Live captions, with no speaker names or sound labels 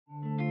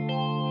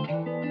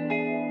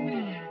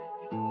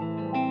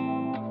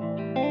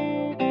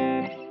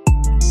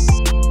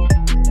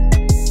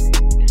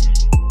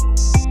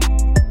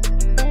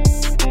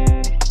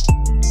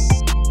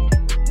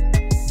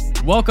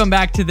Welcome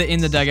back to the In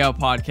the Dugout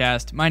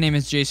podcast. My name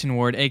is Jason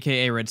Ward,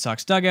 aka Red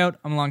Sox Dugout.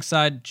 I'm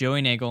alongside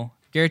Joey Nagel,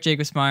 Garrett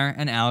Jacobsmeyer,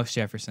 and Alex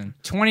Jefferson.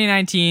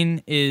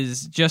 2019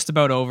 is just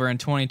about over, and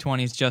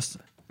 2020 is just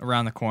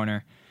around the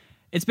corner.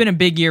 It's been a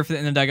big year for the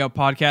In the Dugout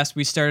podcast.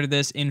 We started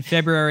this in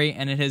February,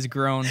 and it has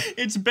grown.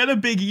 It's been a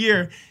big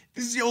year.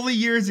 This is the only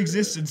year it's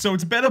existed, so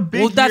it's been a big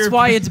year. Well, that's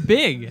why it's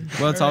big.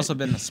 Well, it's also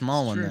been a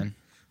small one then.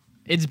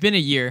 It's been a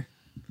year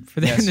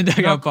for the In the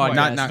Dugout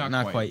podcast.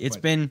 Not quite. It's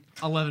been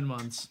 11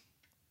 months.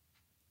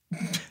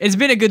 It's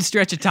been a good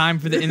stretch of time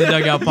for the In the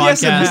Dugout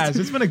podcast. Yes, it has.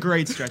 It's been a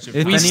great stretch of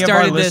If time. any of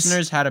our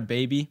listeners had a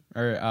baby,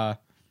 or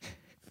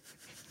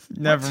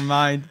never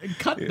mind.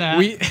 Cut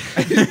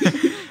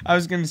that. I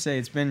was gonna say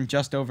it's been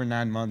just over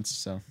 9 months.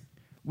 So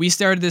we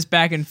started this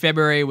back in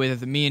February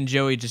with me and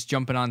Joey just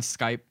jumping on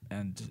Skype,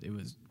 and it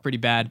was pretty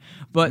bad.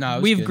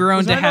 But we've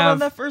grown to have. On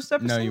that first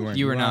episode? No, you weren't.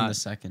 You were not on the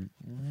second.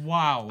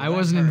 Wow. I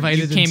wasn't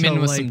invited. You came in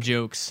until with some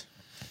jokes.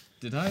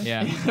 Did I?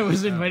 Yeah. I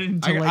was invited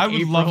until I would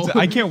April. love to.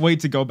 I can't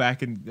wait to go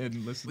back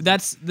and listen.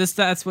 That's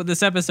what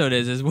this episode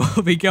is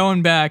we'll be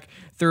going back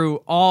through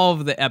all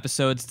of the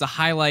episodes, the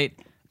highlight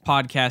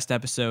podcast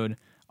episode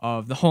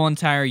of the whole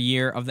entire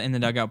year of the In the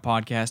Dugout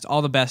podcast,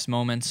 all the best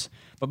moments.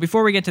 But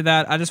before we get to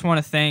that, I just want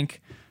to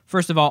thank,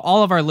 first of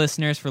all of our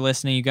listeners for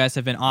listening. You guys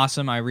have been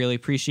awesome. I really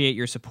appreciate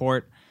your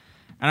support.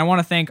 And I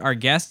want to thank our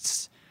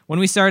guests. When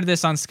we started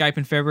this on Skype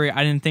in February,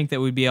 I didn't think that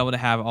we'd be able to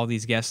have all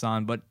these guests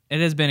on, but it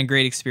has been a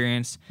great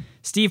experience.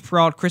 Steve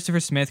Peralt, Christopher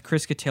Smith,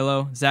 Chris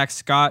Cotillo, Zach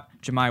Scott,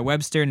 Jemiah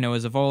Webster, Noah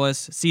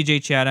Zavolis,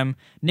 CJ Chatham,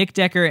 Nick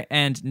Decker,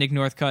 and Nick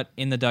Northcutt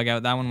in the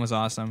dugout. That one was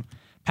awesome.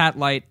 Pat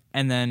Light,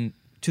 and then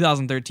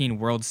 2013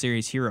 World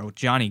Series hero,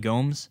 Johnny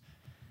Gomes.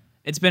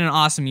 It's been an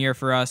awesome year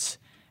for us,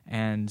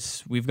 and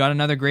we've got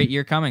another great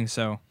year coming,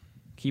 so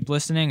keep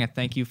listening, and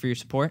thank you for your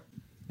support.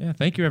 Yeah,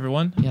 thank you,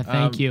 everyone. Yeah,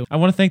 thank you. I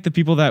want to thank the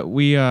people that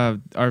we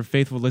our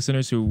faithful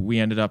listeners who we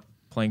ended up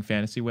playing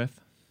fantasy with.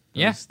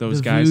 Those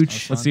The guys.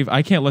 Vooch. Let's see if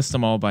I can't list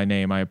them all by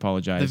name. I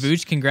apologize. The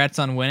Vooch, congrats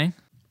on winning.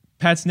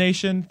 Pats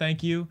Nation,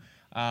 thank you.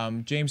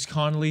 James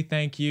Connolly,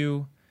 thank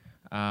you.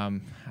 Who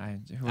else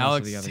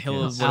Alex are the other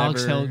Hill, kids?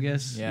 Alex whatever.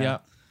 Hilgis. Yeah.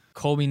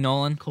 Colby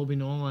Nolan. Colby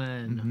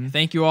Nolan.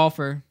 Thank you all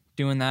for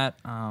doing that.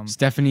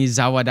 Stephanie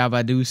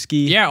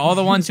Zawadabaduski. Yeah, all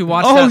the ones who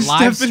watched that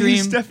live stream.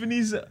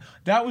 Stephanie's.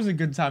 That was a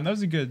good time. That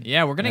was a good.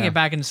 Yeah, we're gonna get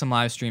back into some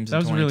live streams. That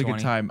was in a really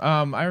 2020. good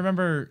time. I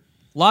remember.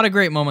 A lot of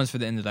great moments for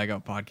the In the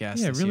Dugout podcast.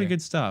 Yeah, this really year.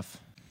 good stuff.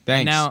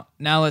 Thanks.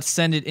 Now let's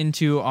send it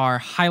into our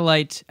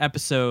highlight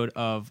episode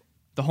of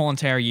the whole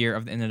entire year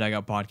of the In the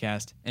Dugout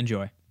podcast.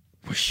 Enjoy.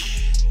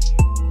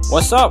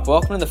 What's up?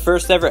 Welcome to the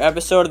first ever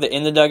episode of the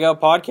In the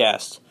Dugout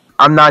podcast.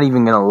 I'm not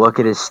even going to look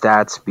at his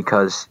stats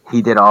because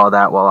he did all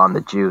that while on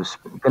the juice.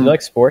 Do you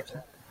like sports?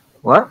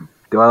 What?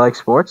 Do I like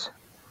sports?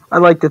 I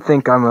like to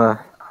think I'm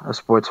a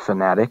sports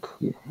fanatic,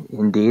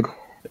 indeed.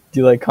 Do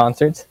you like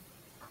concerts?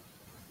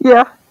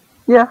 Yeah,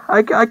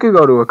 I could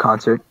go to a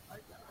concert.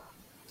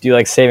 Do you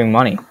like saving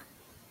money?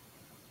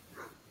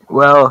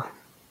 Well,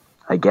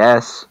 I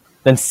guess.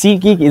 Then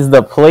SeatGeek is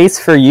the place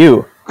for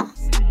you.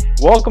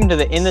 Welcome to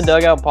the In the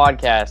Dugout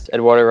podcast.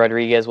 Eduardo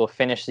Rodriguez will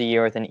finish the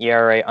year with an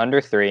ERA under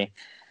 3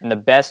 and the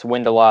best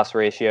win-to-loss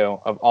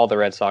ratio of all the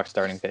Red Sox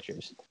starting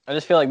pitchers. I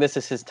just feel like this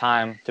is his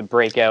time to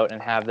break out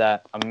and have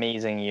that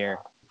amazing year.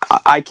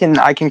 I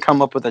can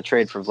come up with a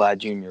trade for Vlad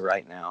Jr.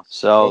 right now.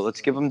 So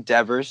let's give him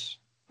Devers.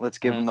 Let's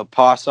give him the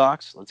Paw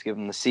Sox. Let's give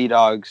him the Sea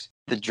Dogs,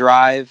 the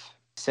Drive,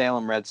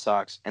 Salem Red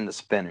Sox, and the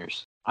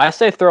Spinners. I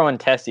say throw in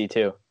Tessie,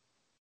 too.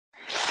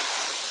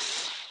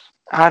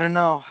 I don't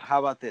know. How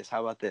about this?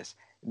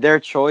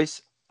 Their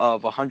choice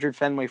of 100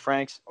 Fenway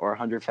Franks or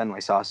 100 Fenway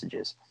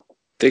sausages.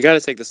 They got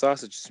to take the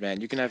sausages, man.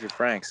 You can have your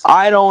Franks.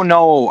 I don't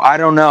know. I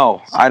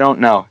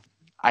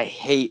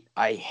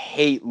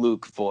hate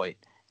Luke Voigt.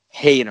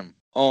 Hate him.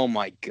 Oh,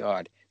 my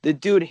God. The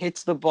dude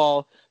hits the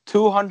ball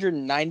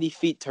 290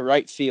 feet to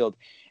right field,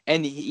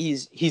 and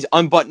he's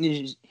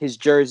unbuttoning his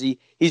jersey.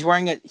 He's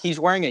wearing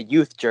a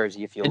youth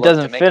jersey, if you look,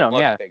 doesn't to make fit him him,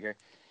 look yeah. bigger.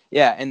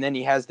 Yeah, and then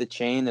he has the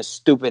chain, the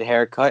stupid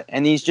haircut,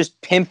 and he's just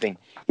pimping.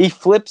 He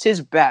flips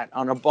his bat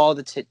on a ball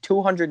that's hit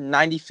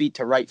 290 feet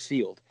to right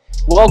field.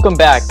 Welcome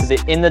back to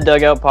the In the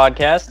Dugout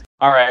podcast.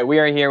 All right, we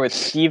are here with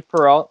Steve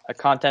Peralt, a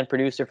content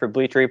producer for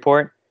Bleacher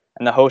Report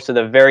and the host of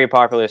the very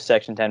popular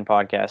Section 10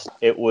 podcast.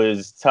 It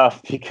was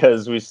tough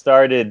because we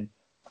started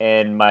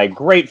in my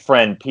great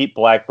friend Pete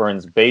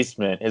Blackburn's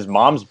basement, his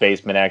mom's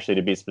basement, actually,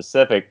 to be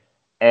specific.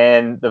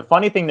 And the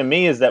funny thing to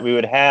me is that we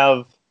would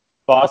have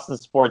Boston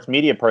sports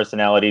media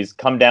personalities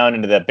come down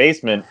into that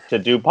basement to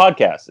do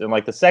podcasts. And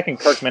like the second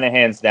Kirk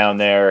Minahan's down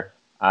there,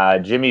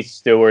 Jimmy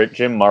Stewart,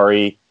 Jim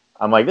Murray,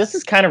 I'm like, this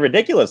is kind of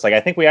ridiculous. Like,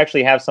 I think we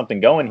actually have something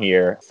going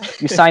here.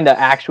 You signed an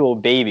actual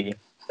baby.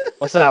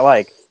 What's that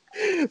like?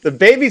 The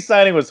baby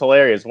signing was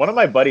hilarious. One of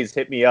my buddies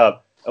hit me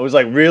up. I was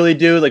like, really,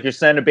 dude? Like, you're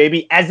signing a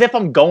baby? As if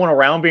I'm going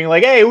around being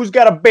like, hey, who's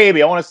got a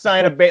baby? I want to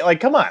sign a baby. Like,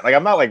 come on. Like,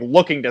 I'm not, like,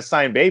 looking to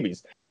sign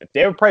babies. If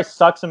David Price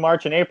sucks in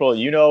March and April,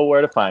 you know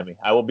where to find me.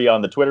 I will be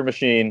on the Twitter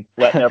machine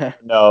letting everyone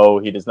know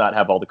he does not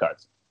have all the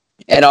cards.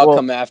 And I'll Well-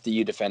 come after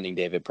you defending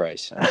David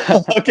Price.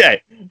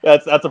 Okay,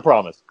 that's a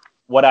promise.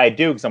 What I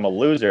do, because I'm a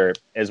loser,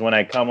 is when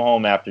I come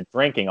home after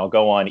drinking, I'll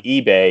go on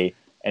eBay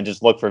and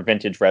just look for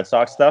vintage Red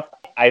Sox stuff.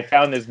 I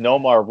found this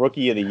Nomar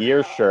Rookie of the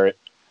Year shirt,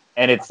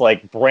 and it's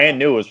like brand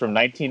new. It was from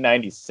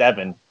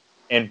 1997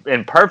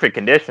 in perfect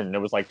condition. It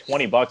was like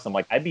 $20. I'm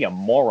like, I'd be a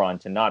moron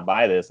to not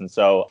buy this. And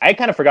so I had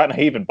kind of forgotten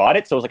I even bought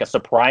it. So it was like a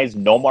surprise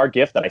Nomar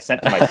gift that I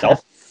sent to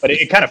myself. But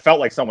it kind of felt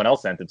like someone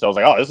else sent it. So I was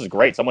like, oh, this is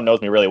great. Someone knows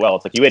me really well.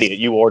 It's like, you idiot,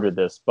 you ordered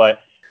this.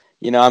 But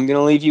You know, I'm going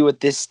to leave you with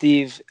this,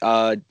 Steve.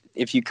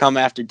 If you come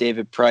after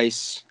David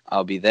Price,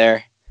 I'll be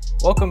there.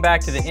 Welcome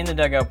back to the In the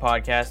Dugout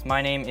podcast.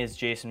 My name is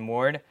Jason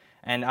Ward,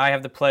 and I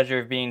have the pleasure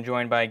of being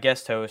joined by a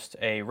guest host,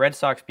 a Red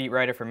Sox beat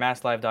writer for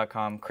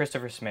MassLive.com,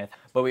 Christopher Smith.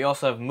 But we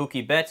also have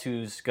Mookie Betts,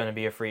 who's going to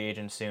be a free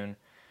agent soon.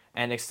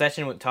 And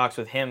extension talks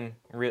with him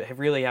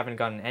really haven't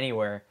gotten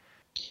anywhere.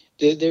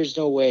 There's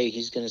no way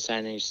he's going to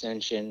sign an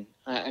extension.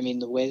 I mean,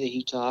 the way that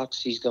he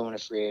talks, he's going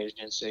to free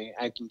agency.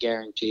 I can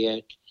guarantee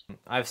it.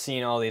 I've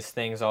seen all these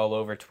things all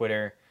over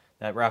Twitter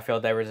that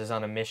Rafael Devers is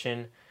on a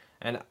mission.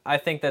 And I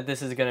think that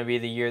this is going to be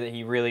the year that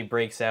he really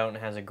breaks out and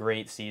has a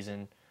great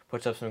season,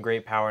 puts up some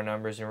great power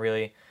numbers, and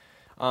really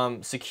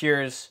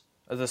secures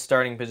the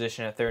starting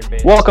position at third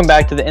base. Welcome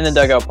back to the In the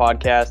Dugout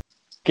podcast.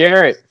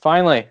 Garrett,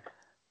 finally.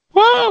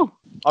 Woo!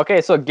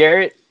 Okay, so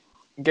Garrett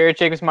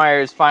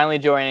Jacobsmeyer is finally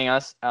joining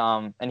us,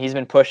 and he's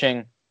been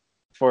pushing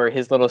for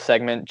his little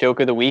segment, Joke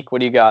of the Week. What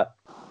do you got?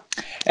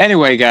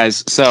 Anyway,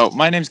 guys, so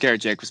my name's Garrett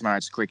Jacobsmeyer.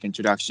 It's a quick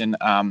introduction.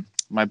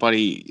 My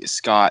buddy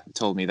Scott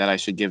told me that I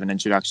should give an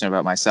introduction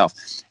about myself.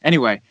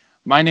 Anyway,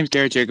 my name's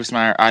Garrett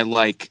Jacobsmeyer. I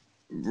like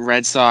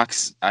Red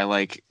Sox. I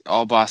like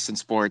all Boston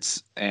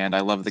sports, and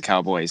I love the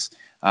Cowboys.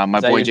 My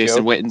boy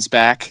Jason Witten's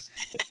back.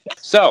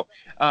 So,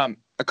 a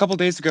couple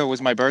days ago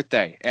was my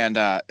birthday, and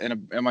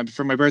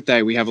for my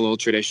birthday we have a little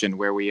tradition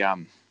where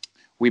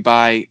we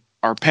buy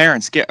our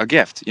parents a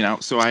gift. You know,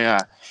 so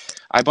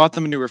I bought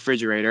them a new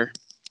refrigerator.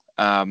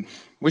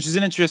 Which is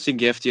an interesting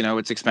gift, you know,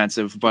 it's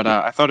expensive, but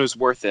I thought it was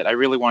worth it. I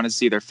really wanted to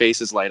see their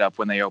faces light up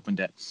when they opened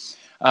it.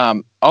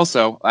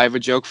 Also, I have a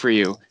joke for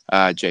you,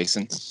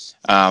 Jason.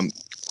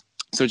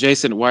 So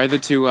Jason, why are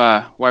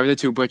the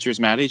two butchers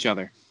mad at each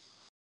other?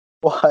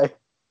 Why?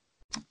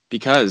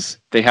 Because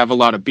they have a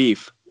lot of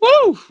beef.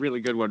 Woo!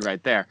 Really good one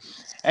right there.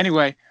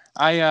 Anyway,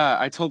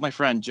 I told my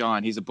friend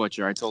John, he's a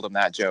butcher, I told him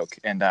that joke,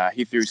 and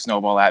he threw a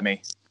snowball at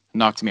me,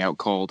 knocked me out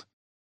cold.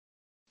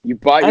 You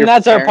bought And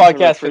that's our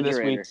podcast for this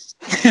week.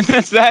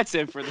 That's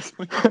it for this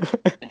week.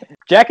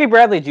 Jackie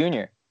Bradley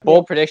Jr.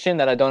 Bold prediction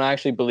that I don't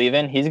actually believe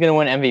in. He's going to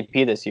win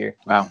MVP this year.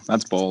 Wow,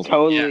 that's bold.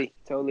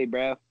 Totally,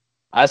 bro.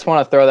 I just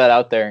want to throw that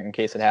out there in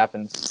case it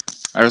happens.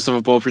 I also have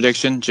a bold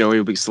prediction. Joey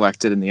will be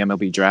selected in the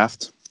MLB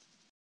draft.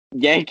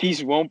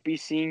 Yankees won't be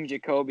seeing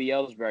Jacoby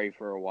Ellsbury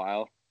for a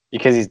while.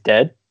 Because he's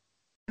dead?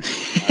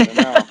 I don't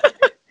know.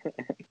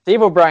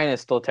 Dave O'Brien is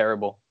still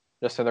terrible,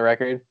 just for the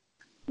record.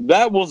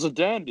 That was a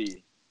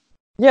dandy.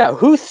 Yeah,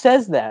 who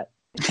says that?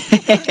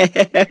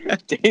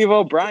 Dave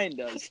O'Brien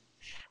does.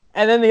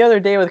 And then the other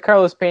day with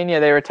Carlos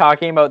Pena, they were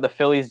talking about the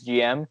Phillies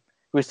GM,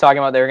 who was talking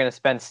about they were going to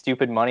spend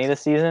stupid money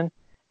this season,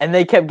 and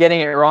they kept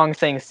getting it wrong,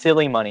 saying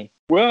silly money.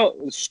 Well,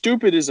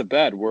 stupid is a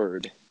bad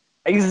word.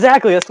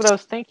 Exactly, that's what I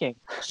was thinking.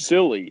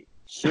 Silly.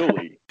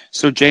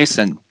 So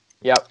Jason.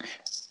 Yep.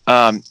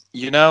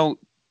 You know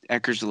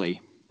Eckersley,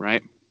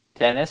 right?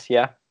 Dennis,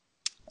 yeah.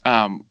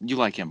 You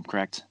like him,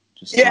 correct?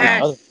 Just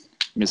Yes!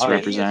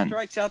 misrepresent. He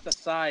strikes out the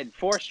side.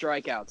 4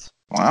 strikeouts.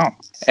 Wow.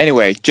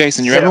 Anyway,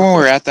 Jason, you remember when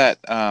we were at that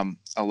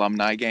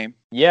alumni game?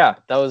 Yeah,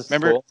 that was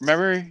cool.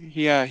 Remember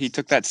he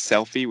took that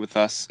selfie with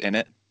us in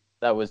it?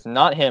 That was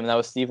not him, that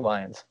was Steve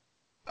Lyons.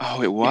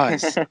 Oh, it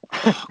was.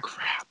 Oh,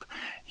 crap.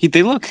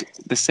 They look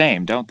the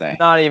same, don't they?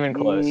 Not even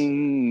close.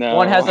 No.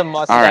 One has a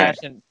mustache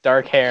and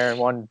dark hair, and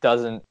one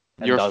doesn't.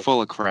 You're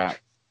full of crap.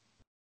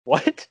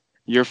 What?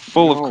 You're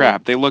full of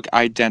crap. They look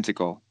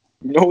identical.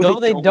 No,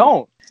 they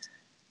don't.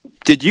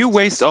 Did you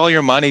waste all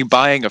your money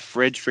buying a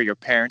fridge for your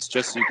parents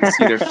just so you can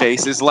see their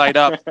faces light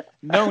up?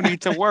 No need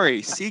to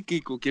worry.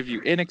 SeatGeek will give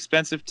you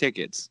inexpensive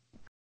tickets.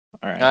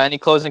 All right. Any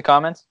closing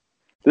comments?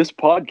 This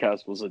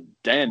podcast was a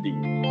dandy.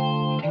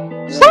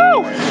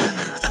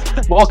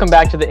 Welcome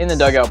back to the In the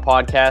Dugout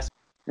podcast.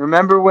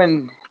 Remember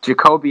when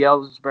Jacoby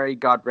Ellsbury,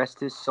 God rest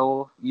his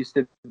soul, used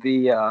to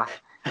be a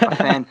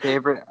fan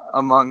favorite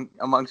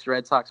amongst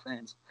Red Sox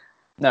fans?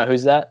 No,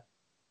 who's that?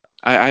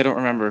 I don't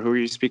remember. Who are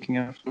you speaking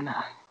of?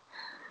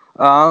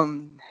 I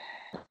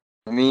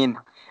mean,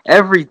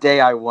 every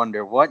day I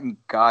wonder what in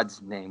God's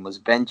name was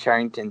Ben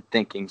Cherington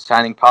thinking,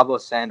 signing Pablo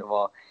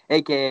Sandoval,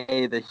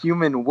 a.k.a. the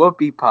human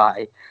whoopie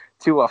pie,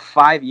 to a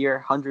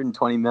 5-year,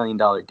 $120 million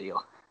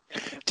deal.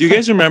 Do you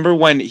guys remember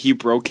when he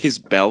broke his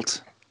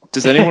belt?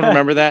 Does anyone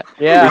remember that?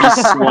 Yeah. Where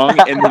he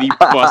swung and then he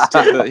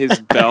busted his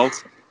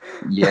belt?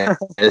 Yes.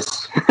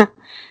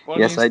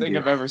 Funniest I thing do.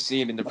 I've ever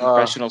seen in a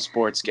professional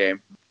sports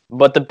game.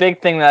 But the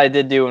big thing that I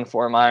did do in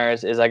Fort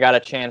Myers is I got a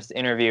chance to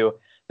interview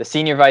the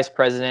Senior Vice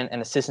President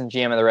and Assistant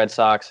GM of the Red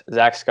Sox,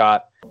 Zach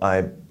Scott.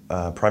 I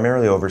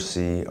primarily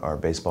oversee our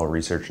baseball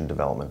research and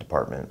development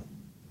department.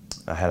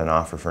 I had an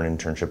offer for an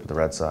internship with the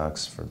Red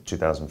Sox for the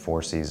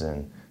 2004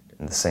 season.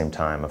 At the same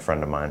time, a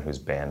friend of mine whose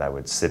band I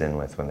would sit in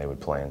with when they would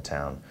play in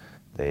town,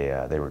 they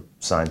were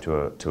signed to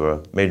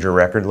a major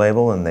record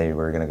label, and they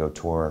were going to go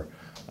tour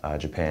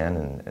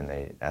Japan, and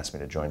they asked me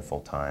to join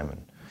full time.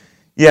 And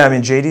yeah, I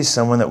mean, JD's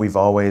someone that we've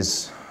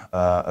always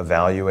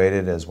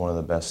evaluated as one of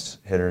the best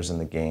hitters in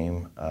the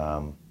game,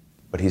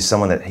 but he's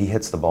someone that he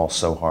hits the ball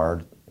so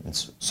hard and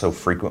so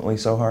frequently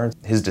so hard.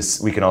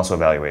 We can also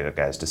evaluate a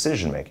guy's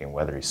decision making,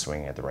 whether he's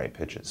swinging at the right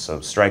pitches. So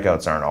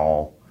strikeouts aren't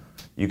all.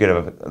 You could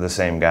have the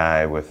same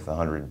guy with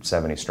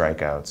 170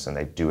 strikeouts, and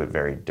they do it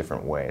very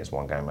different ways.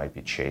 One guy might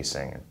be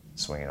chasing and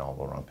swinging all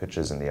the wrong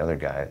pitches, and the other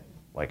guy,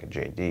 like a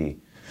JD,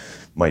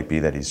 might be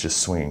that he's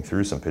just swinging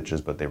through some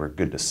pitches, but they were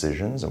good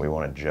decisions, and we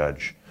want to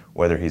judge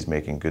whether he's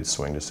making good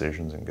swing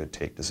decisions and good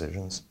take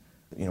decisions.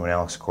 You know, when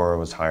Alex Cora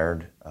was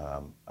hired,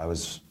 I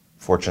was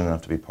fortunate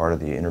enough to be part of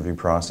the interview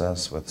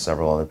process with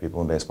several other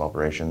people in baseball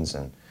operations,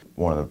 and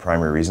one of the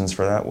primary reasons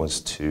for that was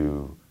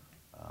to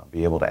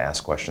be able to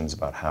ask questions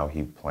about how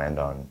he planned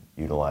on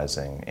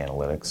utilizing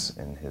analytics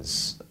in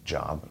his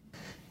job.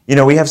 You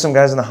know, we have some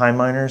guys in the high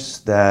minors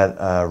that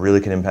really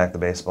can impact the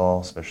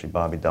baseball, especially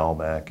Bobby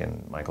Dahlbeck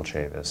and Michael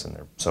Chavis, and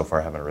they're so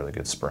far having a really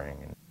good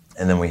spring.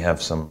 And then we have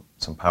some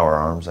power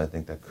arms, I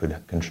think, that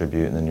could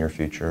contribute in the near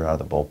future out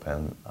of the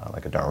bullpen,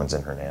 like a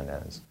Darwinzon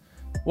Hernandez.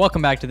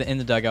 Welcome back to the In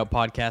the Dugout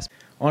podcast.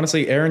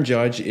 Honestly, Aaron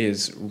Judge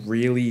is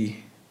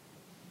really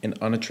an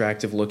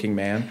unattractive looking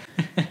man.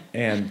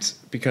 And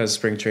because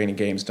spring training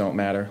games don't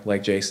matter,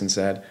 like Jason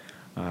said,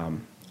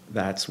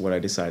 that's what I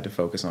decided to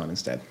focus on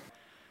instead.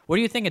 What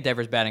do you think of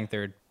Devers batting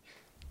third?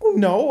 Oh,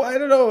 no, I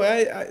don't know.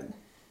 I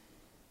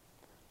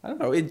don't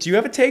know. Do you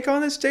have a take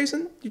on this,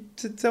 Jason?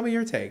 Tell me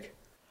your take.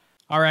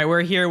 All right,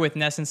 we're here with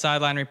NESN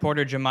sideline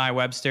reporter Jemai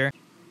Webster.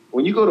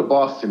 When you go to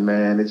Boston,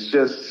 man, it's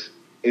just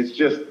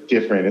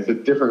different. It's a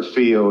different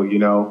feel, you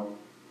know,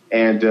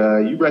 and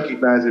you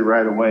recognize it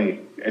right away.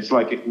 It's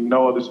like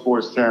no other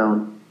sports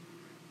town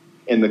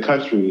in the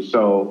country.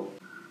 So,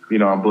 you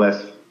know, I'm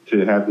blessed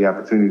to have the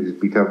opportunity to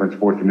be covering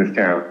sports in this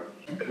town.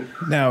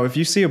 Now, if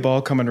you see a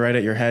ball coming right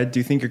at your head, do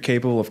you think you're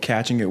capable of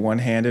catching it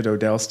one-handed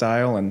Odell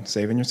style and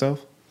saving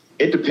yourself?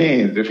 It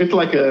depends. If it's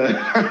like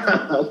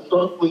a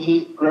softly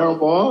hit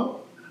ground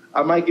ball,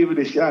 I might give it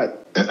a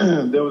shot.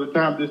 There was a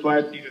time this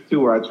last season,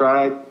 too, where I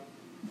tried,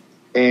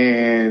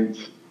 and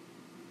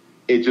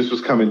it just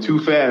was coming too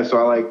fast.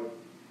 So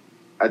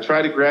I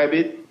tried to grab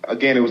it.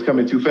 Again, it was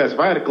coming too fast. If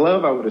I had a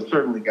glove, I would have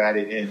certainly got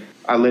it in.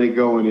 I let it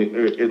go, and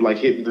it like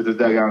hit into the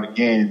dugout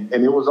again.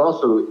 And it was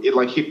also, it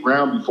like hit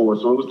ground before,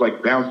 so it was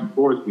like bouncing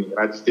towards me. And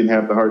I just didn't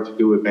have the heart to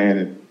do it, man.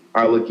 And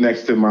I looked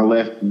next to my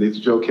left, and it's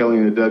Joe Kelly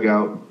in the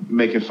dugout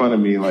making fun of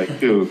me like,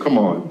 dude, come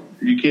on.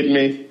 Are you kidding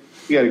me?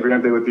 You got to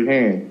grab that with your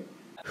hand.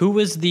 Who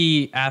was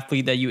the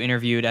athlete that you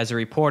interviewed as a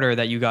reporter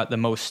that you got the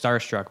most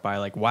starstruck by?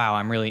 Like, wow,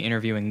 I'm really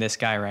interviewing this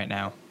guy right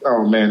now.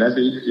 Oh, man, that's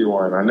an easy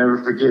one. I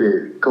never forget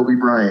it. Kobe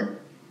Bryant.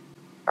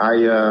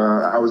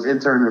 I was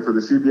interning for the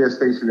CBS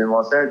station in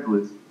Los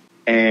Angeles,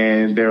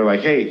 and they were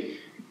like, hey,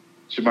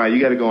 Jemai, you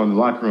got to go in the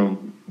locker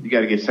room. You got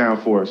to get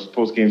sound for us,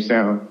 post-game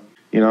sound.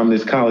 You know, I'm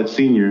this college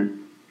senior,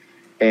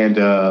 and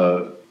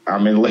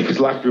I'm in the Lakers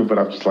locker room, but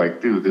I'm just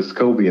like, dude, this is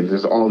Kobe, and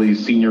there's all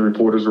these senior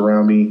reporters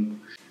around me.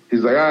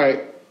 He's like, all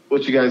right,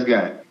 what you guys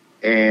got?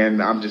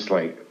 And I'm just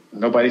like,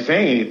 nobody's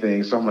saying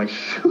anything. So I'm like,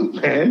 shoot,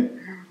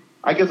 man,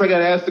 I guess I got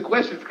to ask the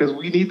questions because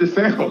we need the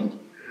sound.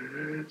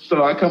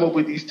 So I come up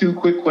with these two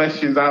quick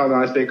questions. I don't know.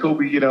 I say,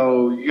 Kobe, you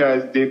know, you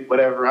guys did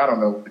whatever. I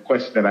don't know the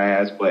question that I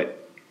asked,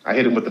 but I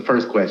hit him with the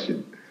first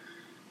question.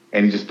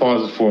 And he just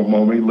pauses for a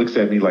moment. He looks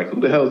at me like,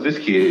 who the hell is this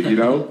kid, you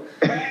know?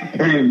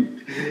 And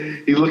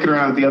he's looking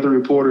around at the other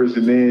reporters,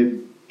 and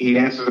then he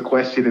answers a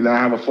question, and I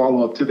have a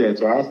follow-up to that.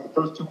 So I asked the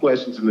first two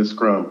questions in the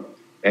scrum.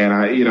 And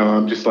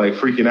I'm just like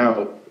freaking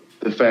out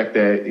the fact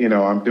that, you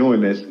know, I'm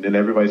doing this, and then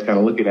everybody's kind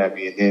of looking at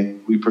me, and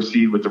then we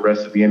proceed with the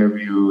rest of the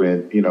interview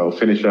and, you know,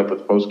 finish up with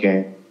the post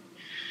game.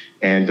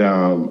 And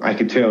I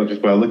could tell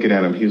just by looking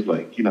at him, he was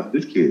like, you know,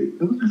 this kid,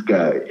 who's this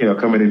guy, you know,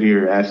 coming in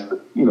here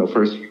asking, you know,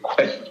 first few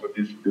questions with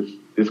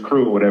this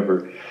crew or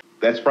whatever.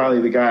 That's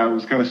probably the guy I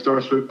was kind of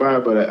starstruck by,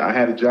 but I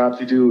had a job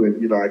to do,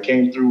 and, you know, I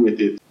came through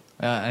with it.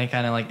 Any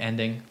kind of like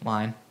ending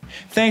line.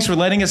 Thanks for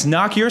letting us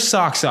knock your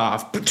socks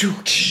off.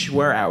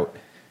 We're out.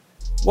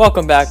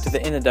 Welcome back to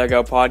the In the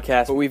Dugout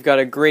podcast. We've got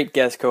a great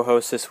guest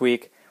co-host this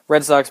week,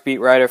 Red Sox beat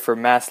writer for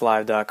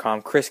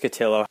MassLive.com, Chris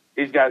Cotillo.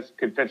 These guys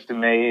could pitch to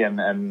me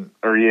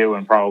or you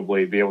and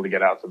probably be able to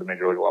get out to the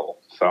major league level.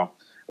 So,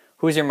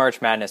 who's your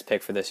March Madness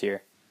pick for this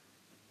year?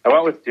 I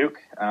went with Duke.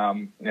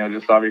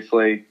 Just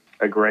obviously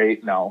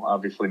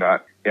obviously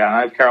not. Yeah, and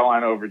I have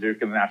Carolina over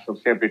Duke in the national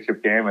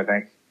championship game. I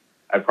think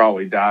I'd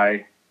probably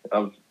die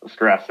of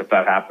stress if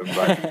that happened.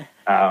 But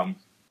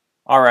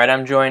all right,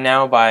 I'm joined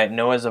now by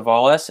Noah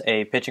Zavales,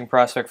 a pitching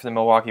prospect for the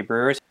Milwaukee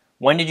Brewers.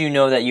 When did you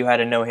know that you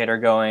had a no-hitter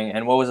going,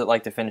 and what was it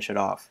like to finish it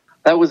off?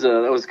 That was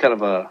kind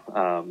of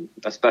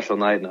a special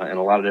night in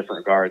a lot of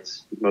different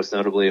regards. Most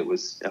notably, it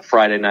was a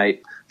Friday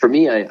night. For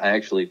me, I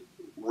actually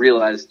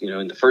realized,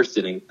 in the first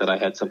inning that I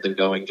had something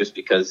going, just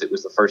because it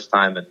was the first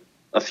time in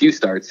a few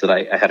starts that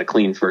I had a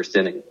clean first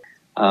inning.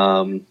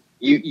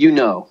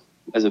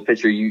 As a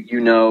pitcher, you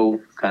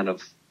know kind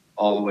of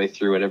all the way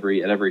through at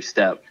every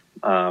step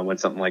when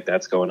something like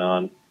that's going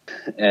on.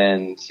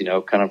 And,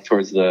 kind of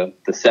towards the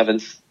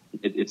seventh,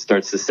 it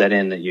starts to set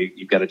in that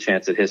you've got a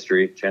chance at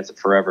history, chance at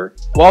forever.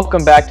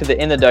 Welcome back to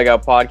the In the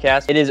Dugout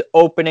podcast. It is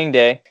opening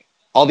day.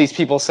 All these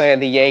people saying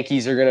the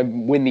Yankees are going to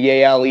win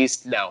the AL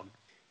East. No,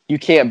 you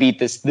can't beat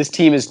this. This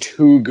team is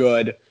too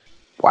good.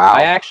 Wow.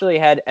 I actually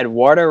had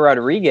Eduardo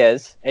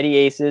Rodriguez, Eddie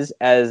Aces,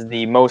 as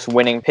the most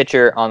winning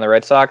pitcher on the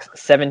Red Sox,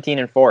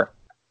 17-4.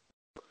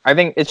 I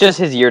think it's just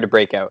his year to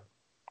break out.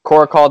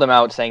 Cora called him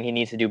out saying he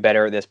needs to do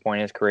better at this point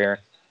in his career.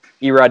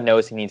 Erod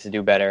knows he needs to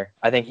do better.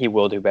 I think he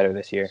will do better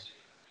this year.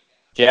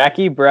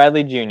 Jackie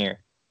Bradley Jr.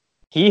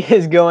 He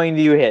is going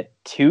to hit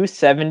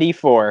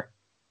 274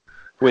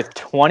 with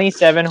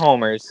 27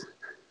 homers,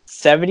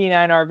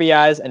 79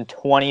 RBIs, and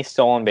 20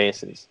 stolen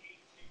bases.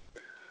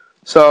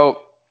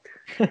 So,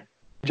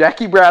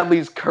 Jackie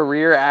Bradley's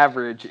career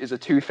average is a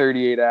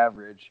 238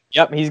 average.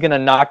 Yep, he's going to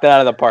knock that out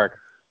of the park.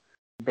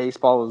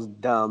 Baseball is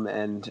dumb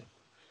and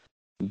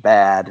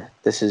bad.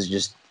 This is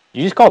just...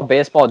 You just call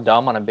baseball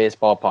dumb on a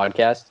baseball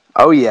podcast?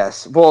 Oh,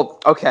 yes. Well,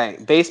 okay.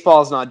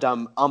 Baseball's not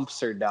dumb.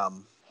 Umps are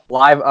dumb.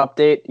 Live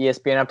update,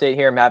 ESPN update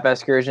here. Matt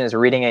Vasgersian is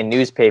reading a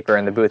newspaper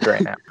in the booth right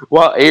now.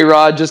 Well,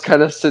 A-Rod just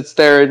kind of sits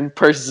there and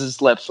purses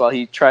his lips while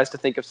he tries to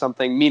think of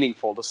something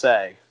meaningful to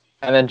say.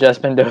 And then Jess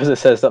Mendoza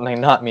says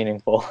something not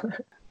meaningful.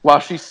 While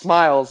she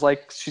smiles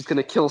like she's going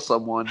to kill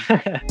someone.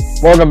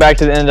 Welcome back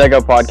to the In the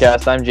Dugout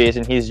podcast. I'm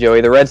Jason. He's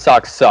Joey. The Red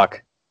Sox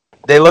suck.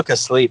 They look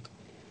asleep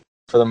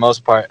for the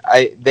most part.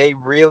 They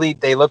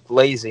look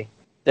lazy.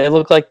 They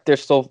look like they're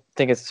still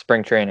thinking it's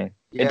spring training.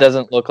 Yeah. It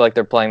doesn't look like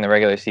they're playing the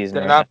regular season.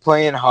 They're not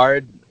playing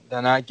hard.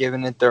 They're not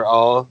giving it their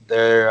all.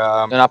 They're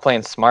not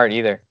playing smart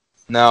either.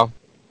 No.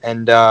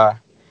 And,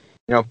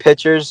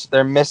 pitchers,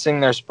 they're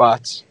missing their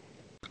spots.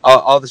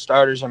 All the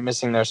starters are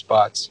missing their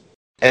spots.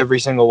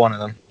 Every single one of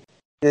them.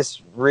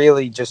 This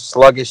really just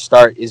sluggish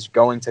start is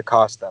going to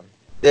cost them.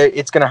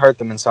 It's going to hurt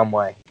them in some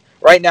way.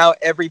 Right now,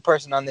 every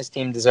person on this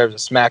team deserves a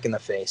smack in the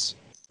face.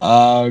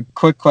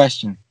 Quick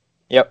question.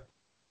 Yep.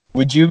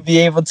 Would you be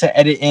able to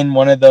edit in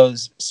one of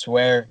those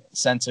swear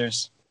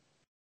sensors?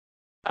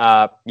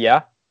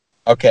 Yeah.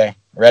 Okay,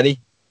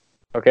 ready?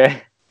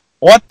 Okay.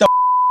 What the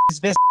is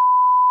this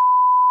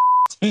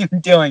team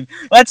doing?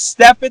 Let's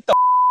step it the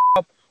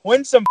up,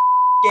 win some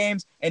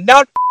games, and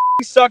not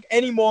suck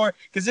anymore,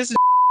 because this is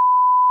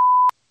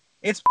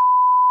it's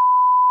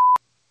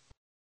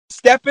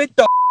step it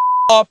the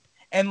up,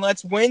 and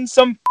let's win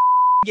some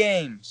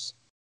games.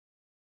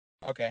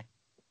 Okay.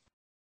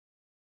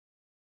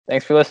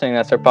 Thanks for listening.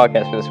 That's our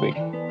podcast for this week.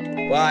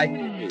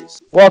 Bye.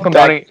 Welcome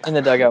back in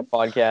the Dugout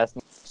podcast.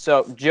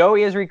 So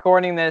Joey is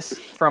recording this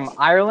from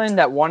Ireland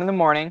at 1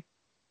 a.m,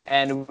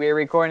 and we're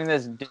recording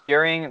this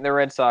during the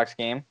Red Sox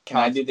game. Can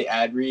I do the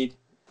ad read?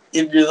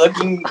 If you're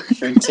looking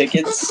for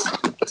tickets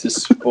to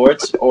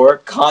sports or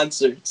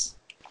concerts,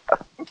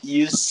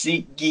 use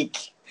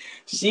SeatGeek.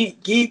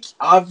 SeatGeek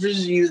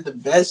offers you the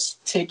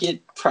best ticket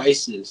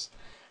prices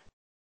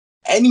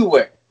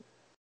anywhere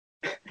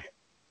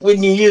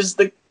when you use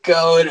the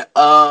code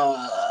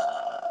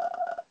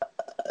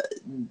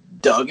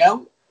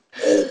Dugout.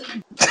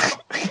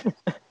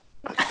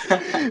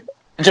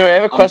 Joey, I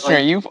have a question.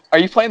 Are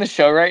you playing the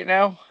show right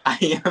now?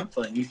 I am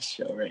playing the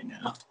show right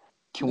now.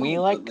 Can we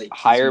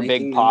hire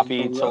Big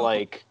Poppy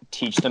to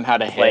teach them how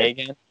to play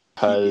again?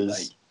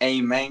 Because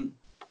hey man,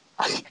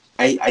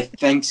 I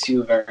thanks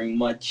you very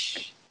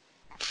much.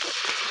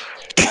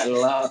 I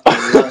love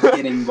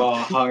hitting ball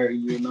hard,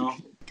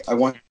 I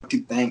want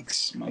to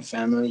thanks my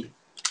family.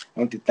 I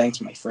want to thank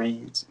my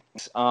friends.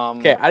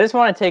 Okay, I just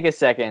want to take a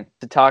second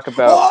to talk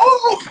about...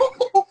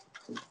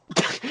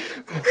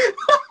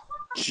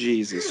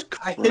 Jesus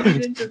Christ. I hit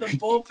it into the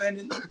bullpen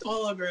in the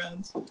polo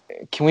grounds.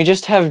 Can we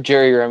just have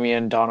Jerry Remy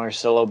and Don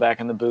Orsillo back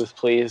in the booth,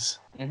 please?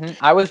 Mm-hmm.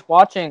 I was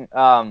watching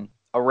a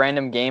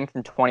random game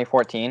from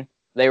 2014.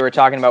 They were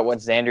talking about what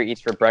Xander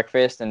eats for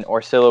breakfast, and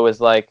Orsillo was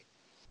like,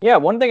 yeah,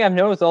 one thing I've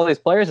noticed with all these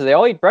players is they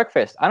all eat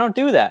breakfast. I don't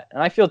do that,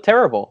 and I feel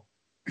terrible.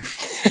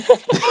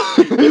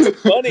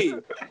 It's funny.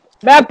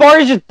 Matt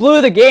Barnes just blew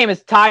the game.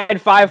 It's tied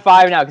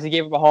 5-5 now because he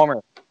gave up a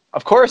homer.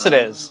 Of course it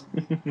is.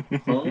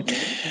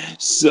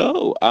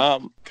 So,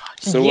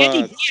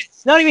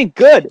 it's not even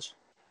good.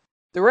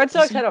 The Red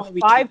Sox had a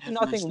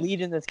 5-0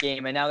 lead in this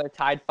game, and now they're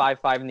tied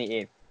 5-5 in the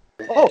 8th.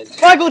 Oh,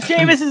 Michael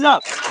Chavis is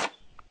up.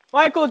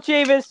 Michael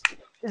Chavis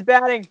is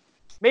batting.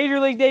 Major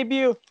League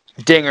debut.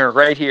 Dinger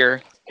right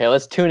here. Okay,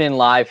 let's tune in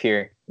live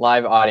here.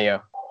 Live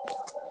audio.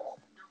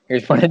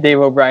 Here's one of Dave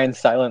O'Brien's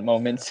silent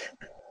moments.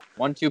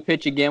 1-2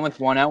 pitch again with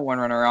 1 out, 1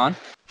 runner on.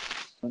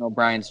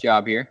 O'Brien's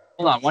job here.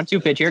 Hold on,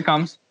 1-2 pitch. Here it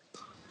comes.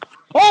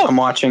 Oh! I'm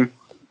watching.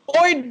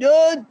 Over!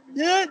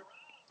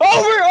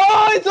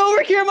 Oh, it's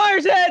over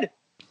Kiermaier's head!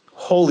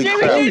 Holy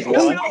crap.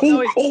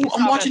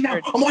 I'm watching now.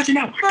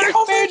 First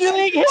Major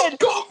League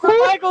hit for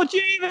Michael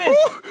Chavis.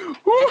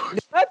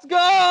 Let's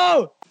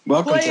go!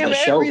 Welcome Play to him the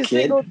show, every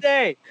kid. single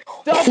day.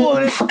 Double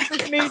in his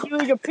first major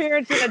league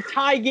appearance in a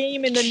tie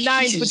game in the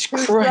ninth Jesus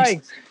with 2 Christ.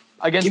 strikes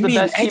against Give the me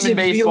best an team exit in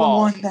velo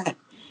baseball. on that.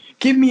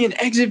 Give me an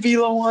exit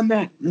velo on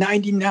that.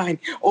 99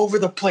 over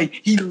the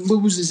plate. He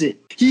loses it.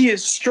 He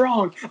is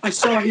strong. I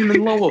saw him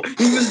in Lowell.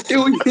 He was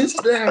doing this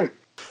there.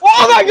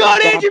 Oh my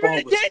God, That Andrew ball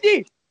was-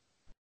 Benintendi!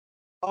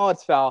 Oh,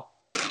 it's foul.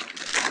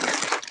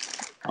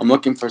 I'm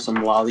looking for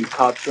some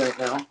lollipops right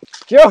now.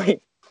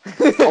 Joey,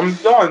 I'm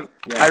done.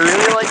 Yeah. I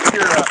really like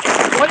your.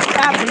 what's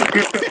happening?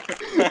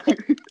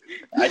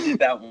 I did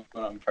that one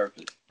on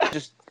purpose.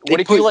 Just They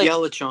what if put you like?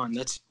 Yelich on.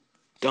 That's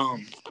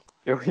dumb.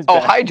 Oh,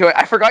 hi, Joy.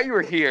 I forgot you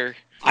were here.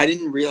 I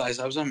didn't realize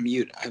I was on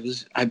mute.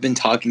 I've been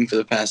talking for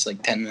the past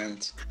like 10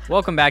 minutes.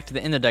 Welcome back to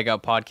the In the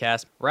Dugout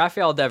podcast.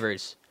 Rafael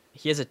Devers.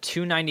 He has a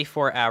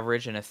 294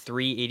 average and a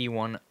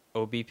 381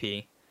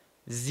 OBP.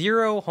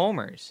 0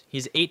 homers.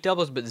 He's 8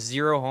 doubles but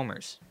 0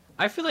 homers.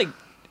 I feel like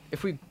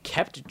if we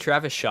kept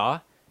Travis Shaw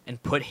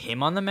and put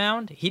him on the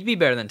mound, he'd be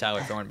better than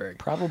Tyler Thornburg.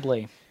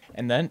 Probably.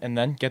 And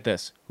then get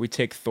this. We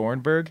take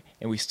Thornburg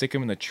and we stick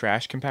him in the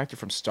trash compactor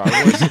from Star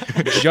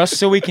Wars just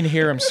so we can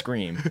hear him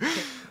scream.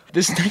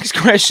 This next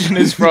question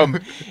is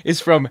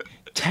from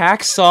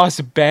Tax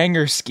Sauce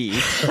Banger Ski.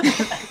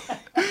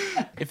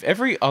 If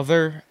every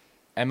other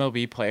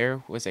MLB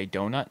player was a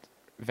donut,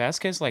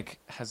 Vasquez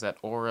has that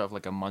aura of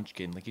like a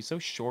munchkin. Like he's so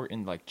short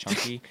and like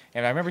chunky.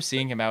 And I remember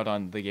seeing him out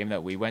on the game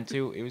that we went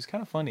to. It was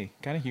kind of funny,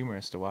 kind of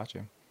humorous to watch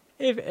him.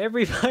 If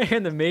every player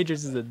in the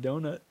majors is a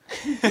donut.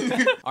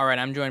 All right,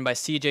 I'm joined by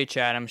CJ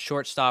Chatham,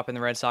 shortstop in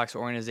the Red Sox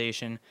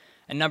organization,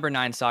 and number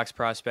 9 Sox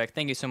prospect.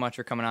 Thank you so much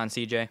for coming on,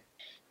 CJ.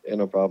 Yeah,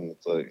 no problem.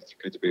 It's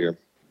great to be here.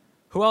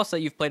 Who else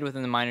that you've played with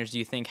in the minors do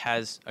you think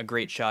has a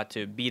great shot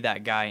to be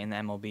that guy in the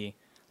MLB,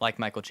 like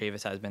Michael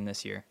Chavis has been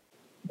this year?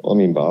 Well, I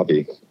mean,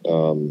 Bobby.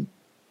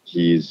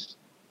 He's,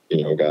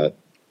 got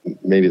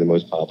maybe the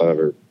most pop I've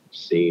ever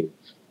seen.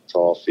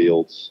 Tall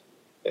fields.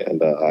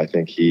 And I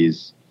think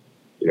he's,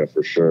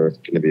 for sure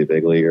going to be a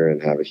big leaguer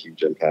and have a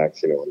huge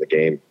impact, on the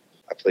game.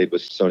 I played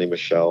with Sony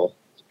Michel,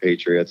 the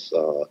Patriots.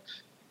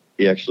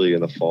 He actually,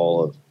 in the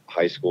fall of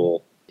high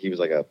school, he was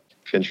like a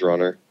pinch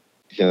runner.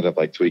 He ended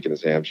up tweaking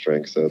his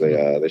hamstring, so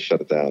they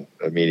shut it down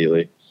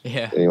immediately.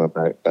 Yeah. And he went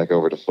back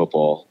over to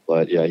football.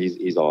 But yeah,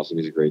 he's awesome.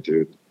 He's a great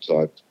dude.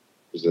 So I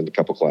was in a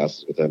couple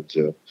classes with him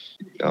too.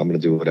 I'm going to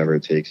do whatever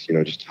it takes,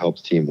 just to help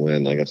the team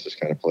win. That's just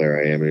kind of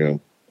player I am,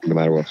 no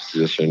matter what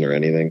position or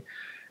anything,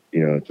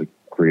 it's a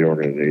great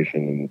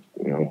organization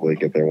and, hopefully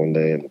get there one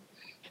day and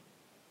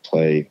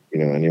play,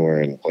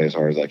 anywhere and play as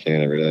hard as I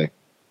can every day.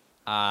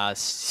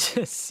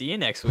 See you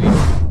next week.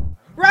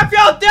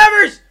 Rafael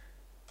Devers!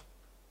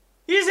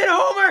 He's hit a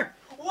homer!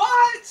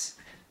 What?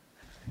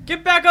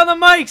 Get back on the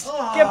mics!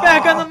 Get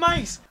back on the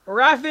mics!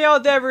 Rafael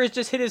Devers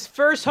just hit his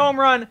first home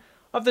run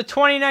of the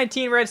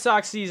 2019 Red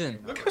Sox season.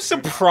 Look how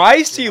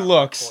surprised he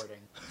looks.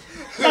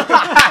 He's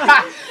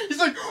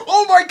like,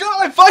 oh my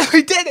God, I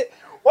finally did it!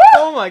 Woo!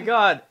 Oh my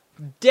God.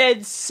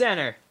 Dead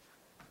center.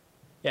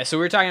 Yeah, so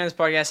we were talking on this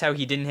podcast how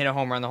he didn't hit a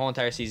home run the whole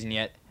entire season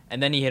yet,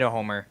 and then he hit a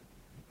homer.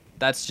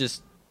 That's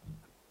just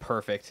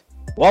perfect.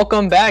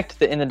 Welcome back to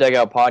the In the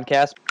Dugout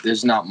podcast.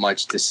 There's not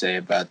much to say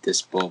about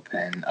this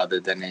bullpen other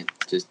than it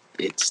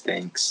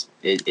stinks.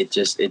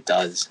 It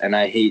does. And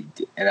I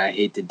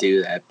hate to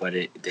do that, but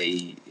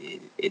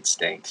it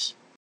stinks.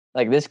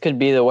 Like, this could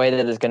be the way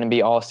that it's going to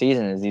be all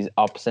season, is these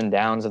ups and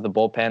downs of the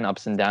bullpen,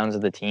 ups and downs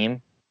of the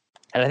team.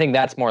 And I think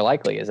that's more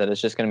likely, is that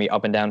it's just going to be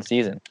up and down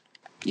season.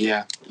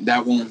 Yeah,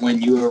 that one,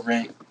 when you are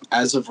ranked,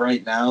 as of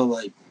right now,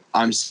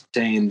 I'm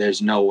saying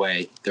there's no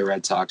way the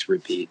Red Sox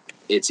repeat.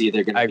 It's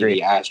either going to be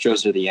the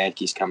Astros or the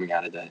Yankees coming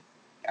out of the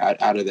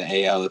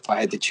AL. If I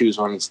had to choose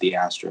one, it's the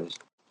Astros.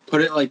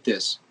 Put it like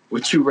this.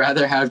 Would you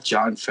rather have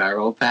John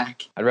Farrell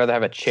back? I'd rather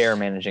have a chair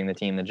managing the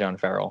team than John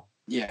Farrell.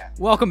 Yeah.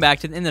 Welcome back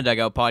to the In the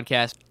Dugout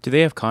podcast. Do they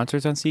have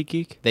concerts on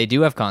SeatGeek? They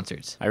do have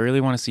concerts. I really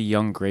want to see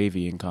Young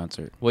Gravy in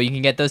concert. Well, you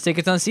can get those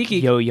tickets on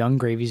SeatGeek. Yo, Young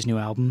Gravy's new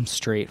album,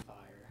 Straight Fire.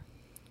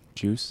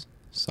 Juice,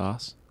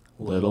 sauce,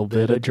 little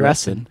bit of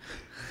dressing.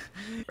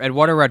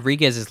 Eduardo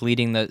Rodriguez is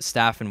leading the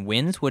staff in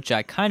wins, which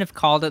I kind of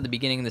called at the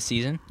beginning of the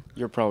season.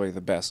 You're probably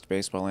the best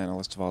baseball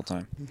analyst of all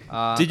time.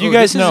 Did you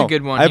guys know? This is a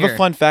good one I have here. a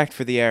fun fact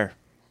for the air.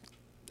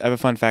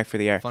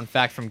 Fun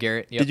fact from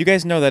Garrett. Yep. Did you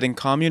guys know that in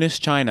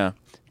communist China,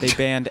 they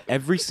banned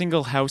every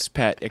single house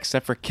pet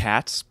except for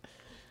cats?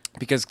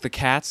 Because the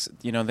cats,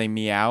 they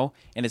meow,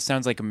 and it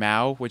sounds like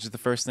Mao, which is the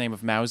first name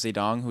of Mao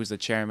Zedong, who's the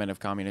chairman of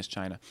communist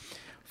China.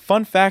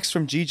 Fun facts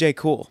from GJ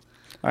Cool.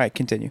 All right,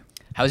 continue.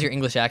 How's your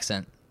English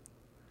accent?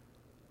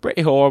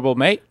 Pretty horrible,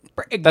 mate.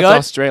 Pretty That's good.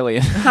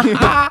 Australian.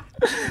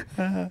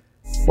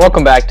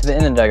 Welcome back to the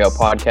In the Dugout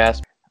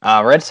podcast.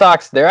 Red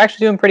Sox, they're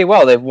actually doing pretty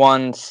well. They've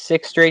won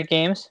 6 straight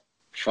games.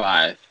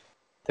 5.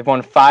 They've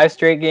won 5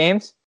 straight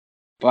games.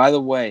 By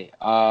the way,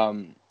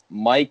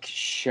 Mike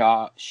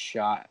Showerin.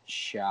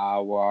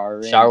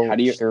 How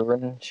do you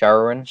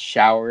Showerin?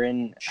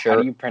 How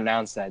do you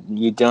pronounce that?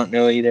 You don't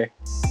know either?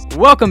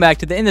 Welcome back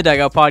to the In the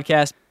Dugout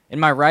podcast. In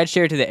my ride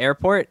share to the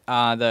airport,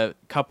 the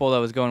couple that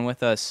was going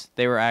with us,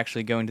 they were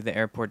actually going to the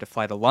airport to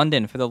fly to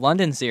London for the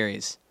London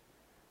series.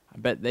 I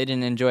bet they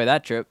didn't enjoy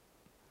that trip.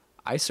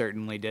 I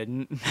certainly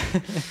didn't.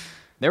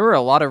 There were a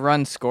lot of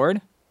runs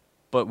scored,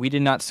 but we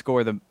did not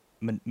score the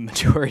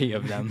majority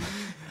of them.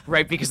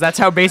 Right, because that's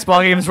how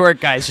baseball games work,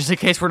 guys, just in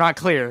case we're not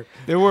clear.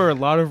 There were a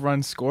lot of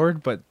runs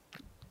scored, but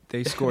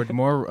they scored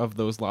more of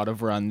those lot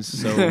of runs,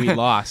 so we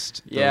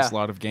lost those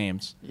lot of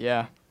games.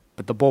 Yeah.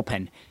 But the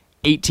bullpen,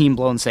 18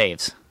 blown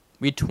saves.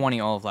 We had 20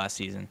 all of last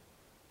season.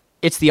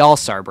 It's the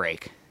All-Star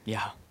break.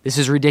 Yeah. This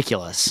is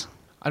ridiculous.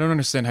 I don't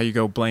understand how you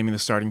go blaming the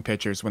starting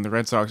pitchers when the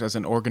Red Sox, as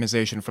an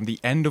organization, from the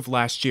end of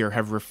last year,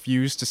 have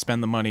refused to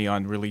spend the money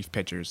on relief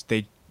pitchers.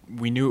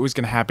 We knew it was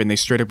going to happen. They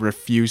straight up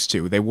refused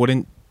to.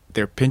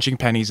 They're pinching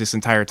pennies this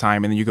entire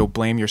time, and then you go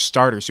blame your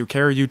starters who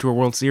carried you to a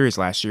World Series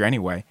last year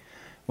anyway,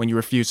 when you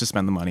refuse to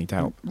spend the money to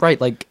help. Right,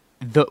 like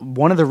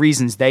one of the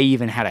reasons they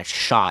even had a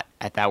shot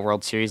at that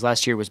World Series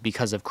last year was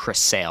because of Chris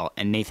Sale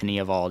and Nathan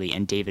Eovaldi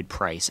and David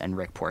Price and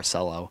Rick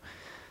Porcello.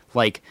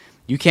 Like,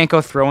 you can't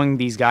go throwing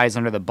these guys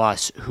under the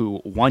bus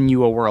who won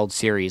you a World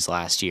Series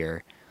last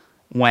year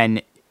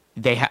when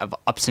they have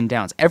ups and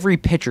downs. Every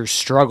pitcher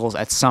struggles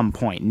at some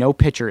point. No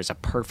pitcher is a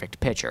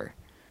perfect pitcher.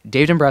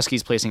 Dave Dombrowski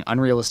is placing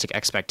unrealistic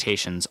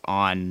expectations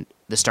on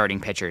the starting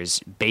pitchers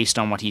based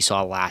on what he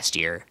saw last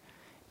year,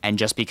 and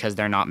just because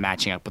they're not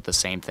matching up with the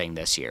same thing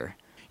this year.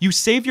 You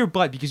save your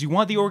butt because you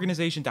want the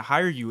organization to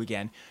hire you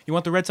again. You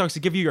want the Red Sox to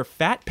give you your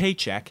fat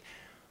paycheck,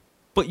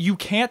 but you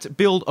can't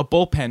build a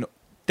bullpen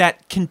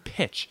that can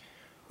pitch.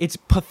 It's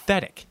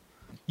pathetic.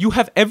 You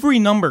have every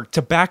number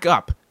to back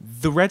up.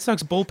 The Red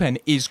Sox bullpen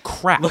is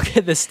crap. Look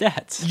at the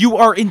stats. You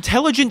are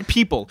intelligent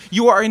people.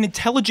 You are an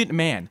intelligent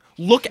man.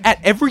 Look at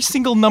every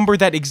single number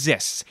that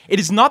exists. It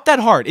is not that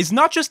hard. It's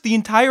not just the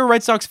entire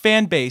Red Sox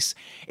fan base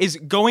is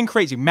going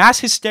crazy. Mass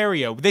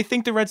hysteria. They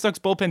think the Red Sox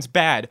bullpen's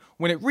bad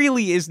when it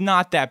really is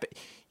not that bad.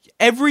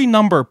 Every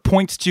number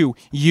points to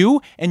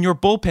you, and your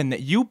bullpen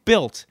that you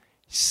built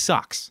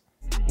sucks.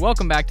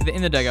 Welcome back to the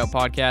In the Dugout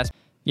podcast.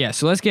 Yeah,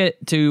 so let's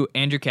get to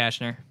Andrew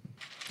Kashner.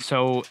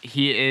 So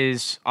he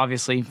is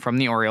obviously from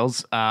the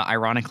Orioles,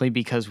 ironically,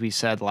 because we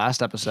said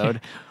last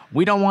episode,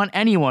 we don't want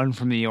anyone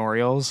from the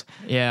Orioles.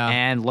 Yeah.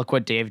 And look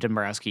what Dave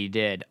Dombrowski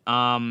did.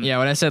 Yeah,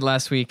 what I said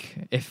last week,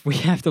 if we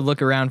have to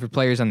look around for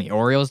players on the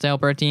Orioles to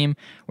help our team,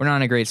 we're not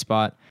in a great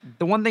spot.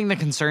 The one thing that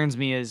concerns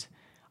me is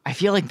I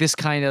feel like this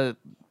kind of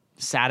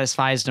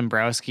satisfies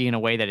Dombrowski in a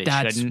way that it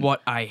shouldn't. That's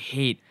what I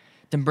hate.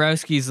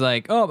 Dombrowski's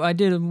like, oh, I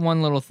did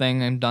one little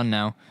thing, I'm done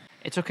now.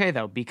 It's okay,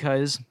 though,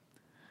 because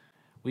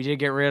we did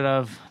get rid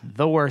of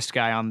the worst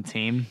guy on the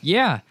team.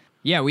 Yeah,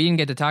 we didn't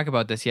get to talk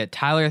about this yet.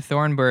 Tyler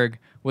Thornburg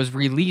was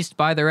released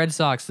by the Red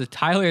Sox. The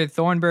Tyler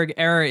Thornburg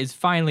era is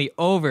finally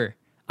over.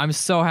 I'm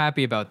so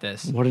happy about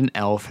this. What an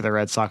L for the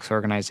Red Sox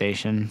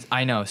organization.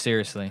 I know,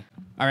 seriously.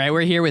 All right,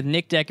 we're here with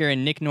Nick Decker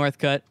and Nick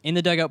Northcutt in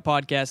the Dugout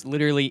podcast,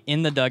 literally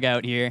in the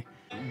dugout here.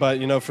 But,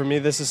 for me,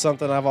 this is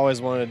something I've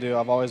always wanted to do.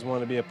 I've always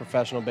wanted to be a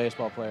professional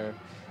baseball player.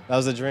 That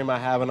was a dream I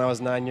had when I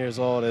was 9 years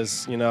old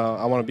is,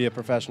 I want to be a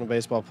professional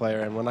baseball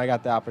player. And when I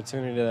got the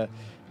opportunity to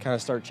kind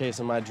of start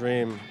chasing my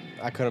dream,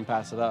 I couldn't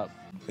pass it up.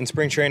 In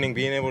spring training,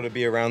 being able to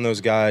be around those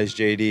guys,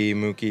 JD,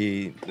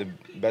 Mookie, the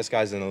best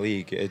guys in the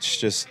league, it's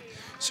just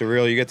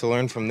surreal. You get to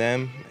learn from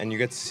them, and you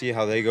get to see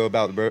how they go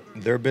about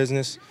their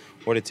business,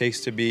 what it takes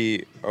to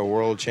be a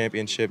world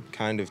championship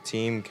kind of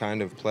team,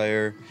 kind of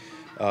player.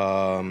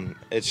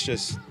 It's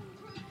just,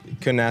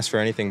 couldn't ask for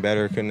anything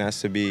better. Couldn't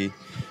ask to be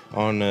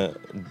on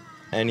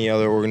any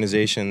other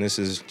organization. This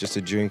is just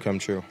a dream come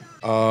true.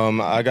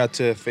 I got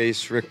to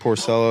face Rick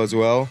Porcello as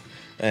well,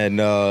 and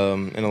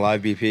in a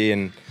live BP,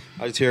 and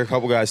I just hear a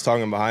couple guys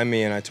talking behind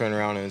me, and I turn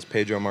around and it's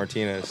Pedro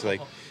Martinez.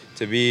 Like,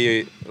 to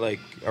be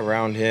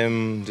around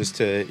him, just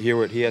to hear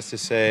what he has to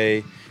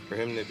say, for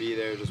him to be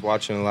there just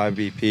watching a live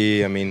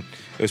BP, I mean,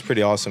 it was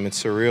pretty awesome.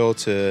 It's surreal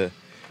to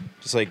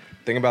just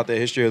think about the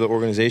history of the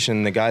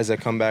organization, the guys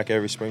that come back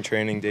every spring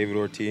training, David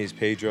Ortiz,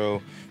 Pedro,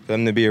 for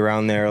them to be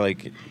around there,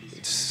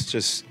 it's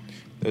just,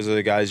 those are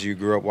the guys you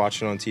grew up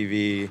watching on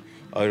TV,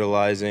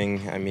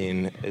 idolizing. I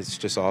mean, it's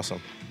just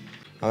awesome.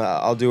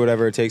 I'll do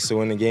whatever it takes to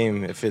win the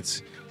game. If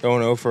it's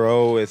going 0 for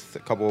 0 with a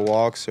couple of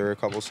walks or a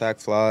couple sack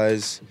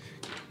flies,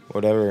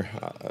 whatever,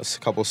 a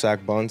couple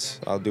sack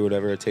bunts, I'll do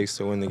whatever it takes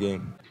to win the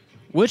game.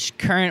 Which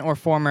current or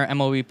former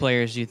MLB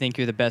players do you think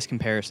you're the best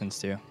comparisons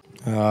to?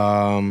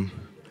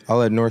 I'll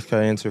let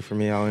Northcutt answer for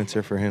me. I'll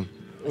answer for him.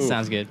 Ooh,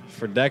 sounds good.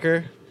 For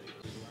Decker,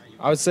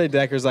 I would say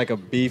Decker's like a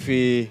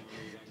beefy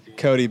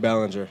Cody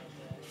Bellinger,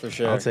 for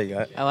sure. I'll take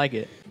that. I like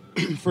it.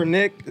 For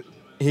Nick,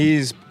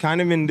 he's kind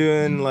of been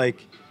doing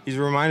he's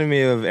reminded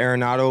me of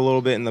Arenado a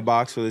little bit in the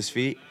box with his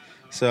feet.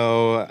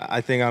 So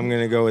I think I'm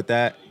going to go with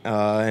that.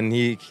 And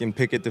he can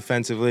pick it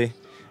defensively.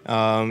 He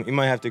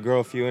might have to grow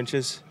a few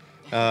inches.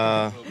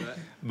 But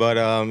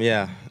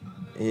yeah,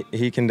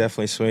 he can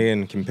definitely swing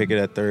and can pick it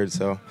at third.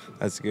 So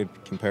that's a good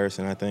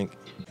comparison, I think.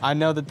 I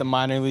know that the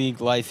minor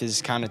league life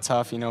is kind of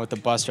tough, with the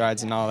bus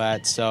rides and all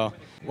that. So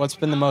what's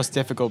been the most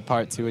difficult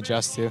part to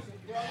adjust to?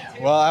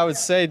 Well, I would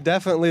say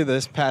definitely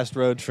this past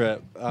road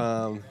trip.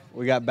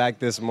 We got back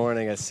this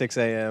morning at 6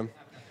 a.m.,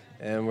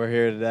 and we're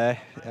here today,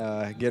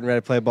 getting ready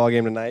to play a ball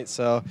game tonight.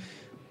 So,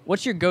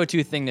 what's your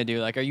go-to thing to do?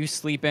 Like, are you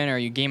sleeping or are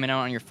you gaming out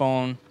on your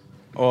phone?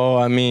 Oh,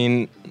 I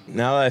mean,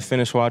 now that I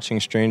finished watching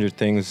Stranger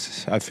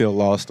Things, I feel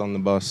lost on the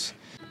bus.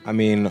 I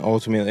mean,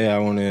 ultimately, I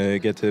want to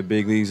get to the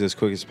big leagues as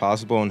quick as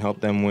possible and help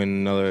them win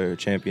another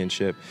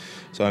championship.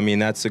 So, I mean,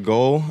 that's the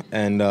goal,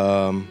 and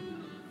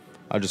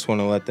I just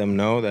want to let them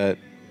know that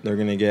they're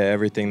going to get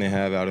everything they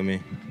have out of me.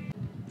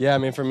 Yeah, I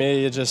mean, for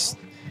me, you just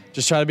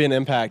try to be an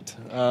impact.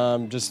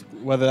 Just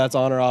whether that's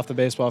on or off the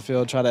baseball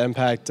field, try to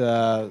impact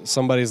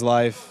somebody's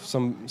life,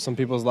 some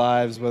people's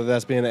lives, whether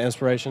that's being an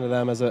inspiration to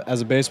them as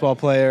a baseball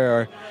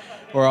player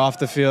or off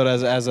the field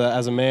as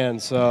a man.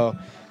 So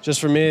just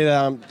for me,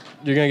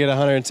 you're going to get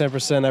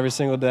 110% every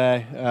single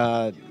day.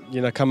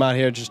 Come out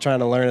here just trying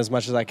to learn as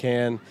much as I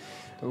can,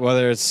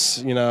 whether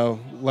it's,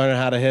 learning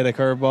how to hit a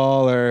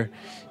curveball or,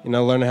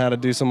 learning how to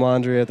do some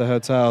laundry at the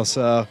hotel.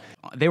 So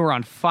they were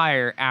on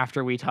fire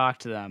after we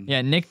talked to them.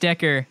 Yeah, Nick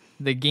Decker,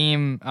 the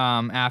game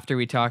after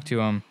we talked to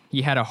him,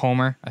 he had a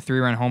homer, a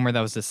 3-run homer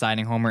that was the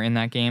deciding homer in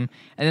that game.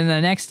 And then the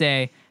next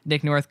day,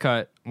 Nick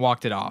Northcutt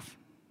walked it off.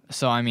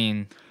 So, I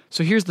mean...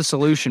 So here's the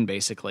solution,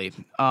 basically.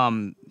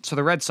 So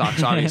the Red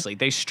Sox, obviously,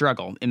 they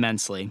struggle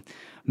immensely.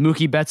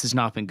 Mookie Betts has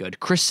not been good.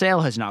 Chris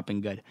Sale has not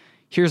been good.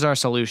 Here's our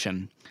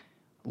solution.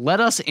 Let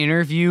us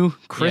interview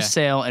Chris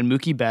Sale and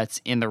Mookie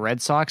Betts in the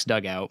Red Sox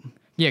dugout.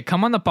 Yeah,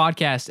 come on the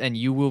podcast and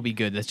you will be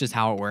good. That's just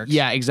how it works.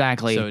 Yeah,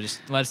 exactly. So just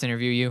let us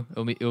interview you.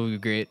 It'll be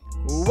great.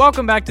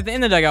 Welcome back to the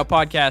In the Dugout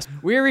podcast.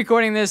 We're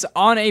recording this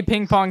on a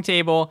ping pong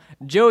table.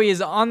 Joey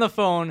is on the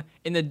phone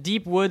in the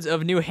deep woods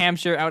of New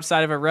Hampshire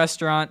outside of a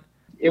restaurant.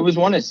 It was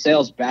one of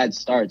Sale's bad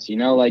starts,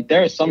 like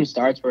there are some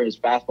starts where his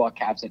fastball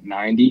caps at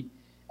 90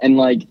 and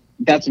like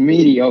that's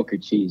mediocre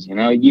cheese,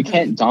 you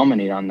can't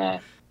dominate on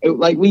that.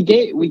 We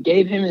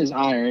gave him his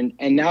iron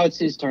and now it's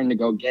his turn to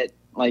go get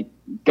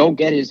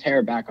his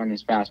hair back on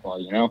his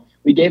fastball,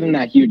 We gave him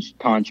that huge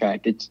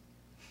contract.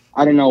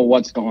 I don't know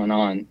what's going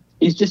on.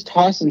 He's just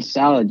tossing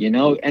salad,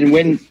 and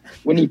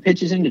when he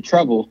pitches into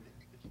trouble,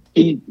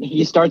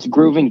 he starts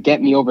grooving, get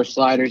me over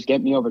sliders,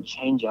 get me over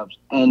changeups,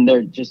 and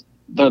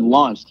they're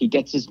launched. He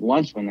gets his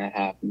lunch when that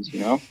happens,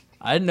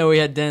 I didn't know we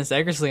had Dennis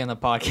Eckersley on the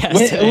podcast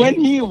today. When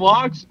he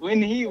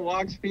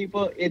walks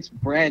people, it's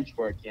branch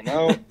work,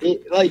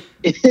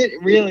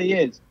 It really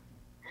is.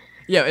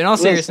 Yeah, in all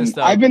seriousness,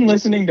 though. I've been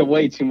listening to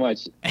way too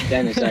much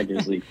Dennis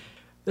Eckersley.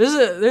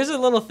 There's a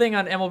little thing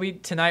on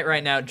MLB Tonight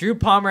right now. Drew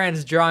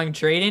Pomeranz drawing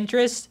trade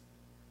interest.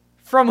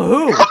 From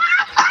who?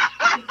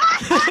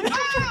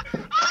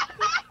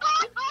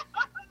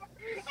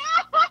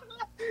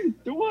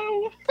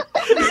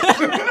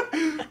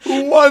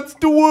 Who wants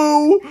to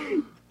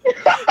woo?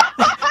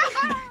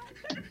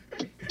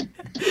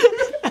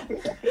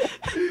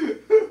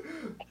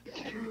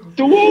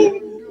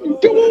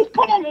 Dewoo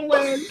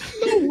Pomeranz.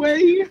 No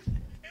way.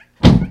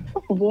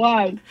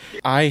 Why?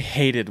 I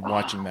hated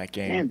watching that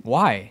game.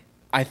 Why?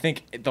 I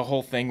think the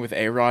whole thing with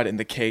A-Rod and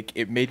the cake,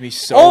 it made me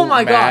so Oh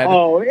my mad. God.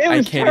 Oh, it was I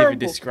can't terrible. even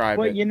describe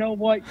But it. you know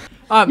what?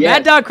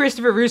 Mad Dog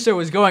Christopher Russo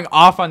was going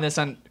off on this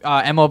on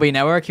MLB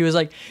Network. He was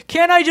like,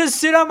 "Can't I just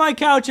sit on my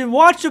couch and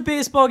watch the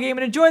baseball game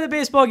and enjoy the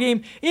baseball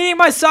game, eating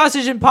my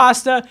sausage and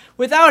pasta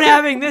without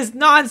having this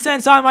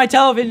nonsense on my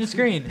television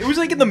screen?" It was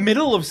like in the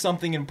middle of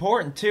something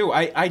important too.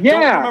 I don't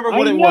Yeah, remember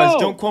what I it was. know.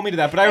 Don't quote me to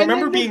that. But I And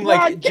remember then the being like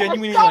broadcast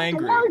genuinely stopped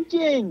angry.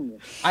 working.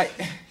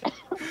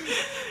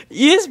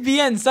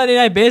 ESPN Sunday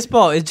Night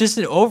Baseball is just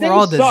an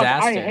overall They suck.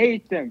 disaster. I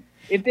hate them.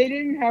 If they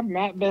didn't have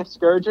Matt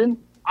Vasgersian,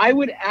 I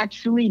would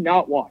actually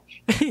not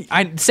watch.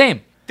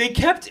 Same. They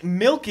kept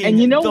milking. And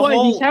you know the what?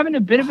 Whole... He's having a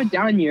bit of a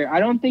down year. I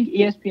don't think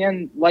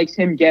ESPN likes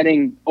him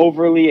getting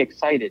overly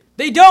excited.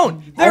 They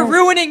don't. They're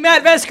ruining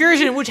Matt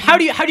Vasgersian. Which how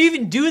do you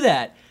even do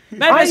that?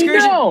 Matt I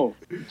Vasgersian. know.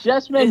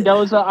 Jess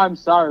Mendoza, I'm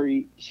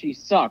sorry, she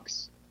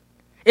sucks.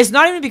 It's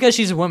not even because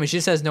she's a woman. She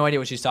just has no idea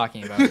what she's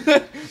talking about.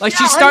 Like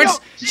she Yeah,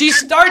 I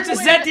starts a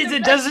sentence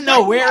and doesn't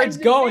know where it's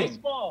going.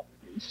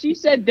 She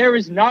said there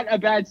is not a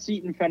bad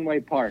seat in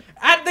Fenway Park.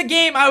 At the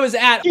game I was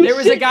at, You there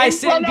was a sit guy in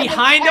sitting front of a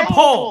behind a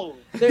pole.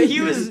 pole.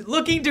 He was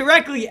looking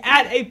directly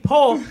at a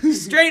pole,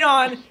 straight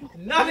on,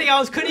 nothing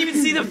else, couldn't even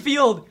see the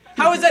field.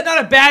 How is that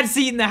not a bad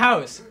seat in the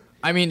house?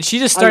 I mean, she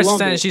just starts love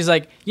saying, it. she's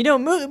like,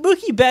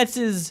 Mookie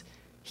Betts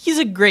he's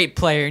a great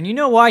player, and you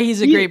know why he's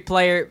a great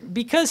player?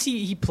 Because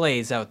he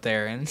plays out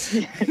there. And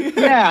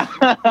Yeah.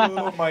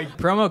 Oh my.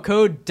 promo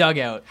code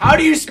DUGOUT. How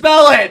do you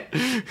spell it?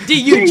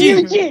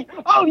 DUG.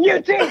 Oh,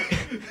 you too.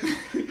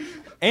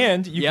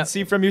 And you can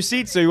see from your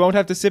seat, so you won't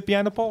have to sit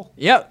behind a pole.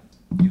 Yep.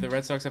 The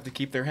Red Sox have to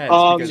keep their heads.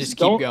 because just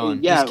keep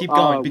going. Yeah, just keep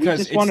going we because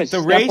just wanna the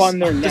step race on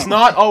their does necks.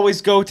 not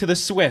always go to the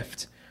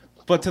swift,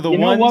 but to the You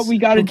know ones what we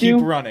got to who do?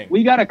 keep running.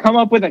 We got to come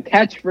up with a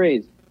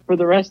catchphrase for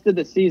the rest of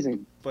the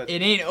season.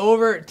 It ain't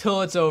over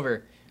till it's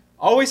over.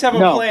 Always have a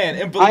No. plan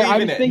and believe I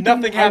in was it. thinking-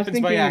 Nothing I was happens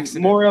by thinking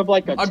accident. More of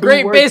like A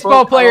great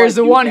baseball player is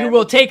the one who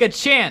will take a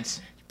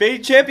chance.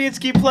 Champions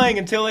keep playing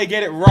until they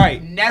get it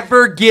right.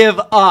 Never give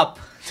up.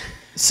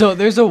 So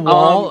there's a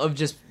wall of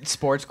just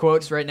sports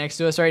quotes right next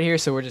to us right here,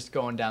 so we're just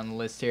going down the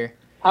list here.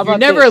 How You're about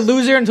never this? a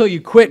loser until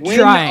you quit Win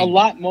trying. a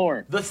lot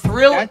more. The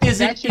thrill That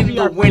isn't should in be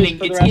the our push winning,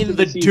 for the it's rest in of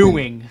the season.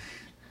 doing.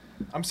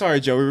 I'm sorry,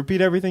 Joey. Repeat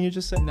everything you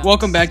just said.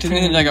 Welcome back to the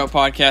In the Dugout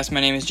podcast.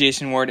 My name is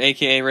Jason Ward,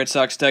 aka Red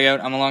Sox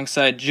Dugout. I'm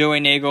alongside Joey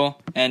Nagel,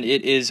 and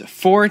it is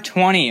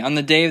 4:20 on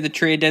the day of the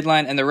trade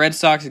deadline, and the Red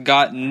Sox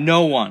got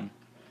no one.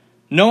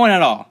 No one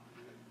at all.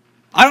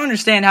 I don't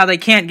understand how they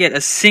can't get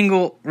a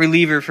single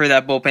reliever for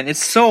that bullpen.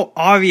 It's so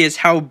obvious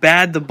how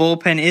bad the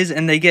bullpen is,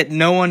 and they get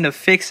no one to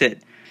fix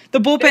it.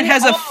 The bullpen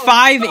has a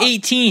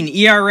 5.18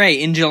 ERA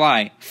in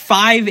July.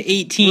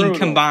 5.18 Brutal.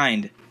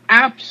 combined.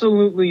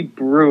 Absolutely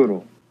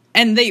brutal.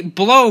 And they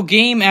blow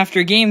game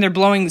after game. They're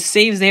blowing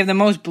saves. They have the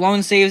most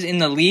blown saves in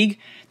the league.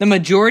 The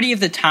majority of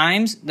the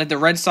times that the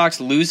Red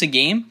Sox lose a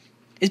game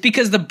is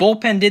because the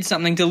bullpen did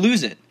something to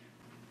lose it.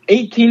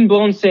 18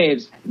 blown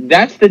saves.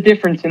 That's the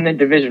difference in the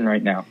division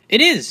right now. It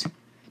is.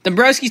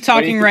 Dombrowski's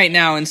talking right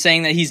now and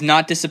saying that he's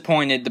not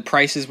disappointed the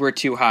prices were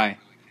too high.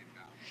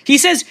 He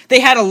says they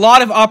had a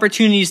lot of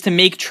opportunities to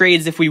make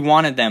trades if we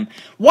wanted them.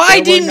 Why There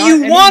were didn't not you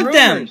any want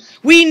them? rumors.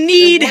 We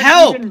need There weren't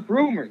help. even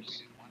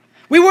rumors.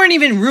 We weren't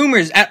even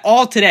rumors at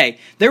all today.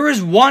 There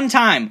was one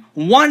time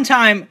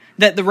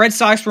that the Red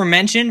Sox were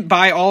mentioned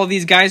by all of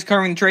these guys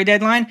covering the trade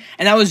deadline,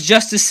 and that was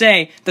just to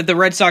say that the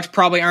Red Sox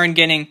probably aren't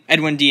getting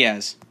Edwin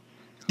Diaz.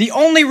 The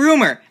only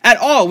rumor at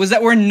all was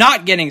that we're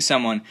not getting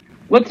someone.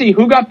 Let's see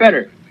who got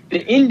better.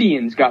 The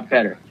Indians got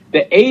better.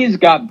 The A's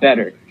got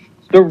better.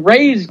 The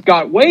Rays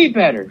got way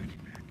better.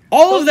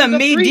 All of Those are them the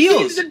made three deals.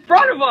 teams in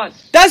front of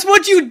us. That's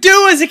what you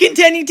do as a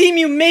contending team.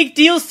 You make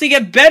deals to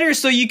get better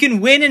so you can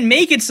win and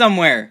make it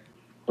somewhere.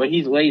 But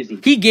he's lazy.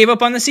 He gave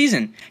up on the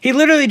season. He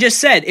literally just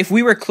said, if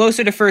we were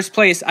closer to first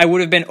place, I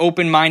would have been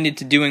open-minded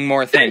to doing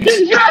more things.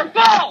 This is your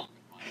fault.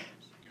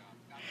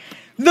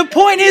 The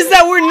point is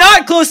that we're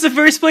not close to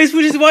first place,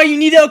 which is why you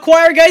need to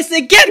acquire guys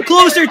to get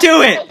closer to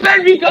it. It's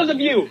been because of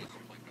you.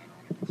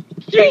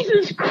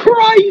 Jesus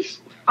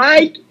Christ.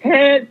 I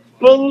can't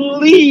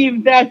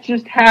believe that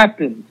just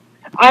happened.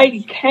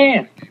 I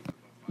can't.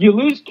 You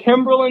lose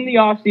Kimbrel in the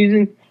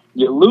offseason,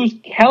 you lose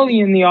Kelly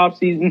in the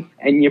offseason,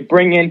 and you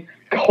bring in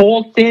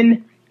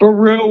Colton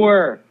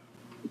Brewer.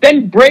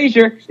 Then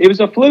Brazier, it was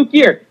a fluke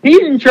year. He's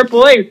in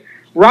AAA,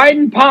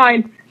 riding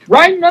pine,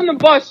 riding on the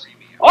bus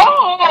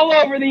all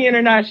over the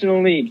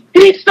International League.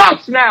 He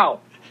sucks now.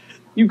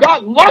 You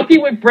got lucky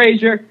with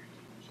Brazier,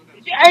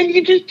 and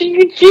you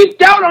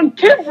cheaped out on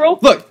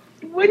Kimbrel. Look,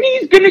 when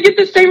he's going to get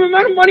the same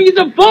amount of money as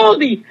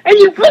Eovaldi, and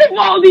you put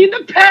Eovaldi in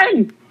the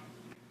pen.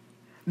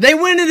 They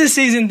went into the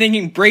season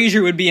thinking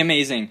Brazier would be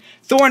amazing,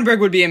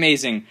 Thornburg would be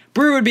amazing,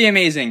 Brewer would be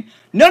amazing.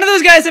 None of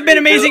those guys have been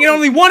amazing, and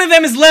only one of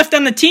them is left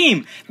on the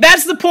team.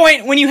 That's the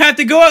point when you have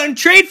to go out and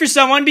trade for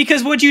someone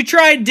because what you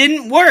tried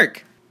didn't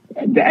work.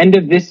 The end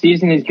of this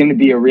season is going to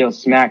be a real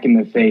smack in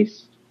the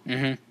face.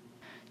 Mm-hmm.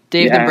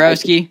 Dave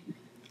Dombrowski,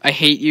 I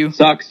hate you.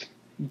 Sucks.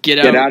 Get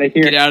out of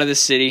here. Get out of the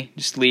city.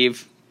 Just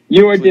leave.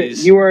 You are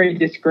Please. you are a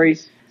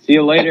disgrace. See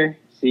you later.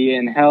 See you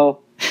in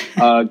hell.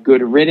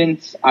 Good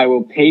riddance. I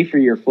will pay for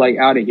your flight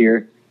out of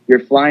here. You're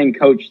flying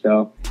coach,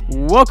 though.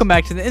 Welcome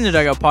back to the In the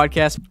Dugout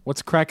podcast.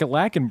 What's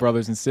crack-a-lackin',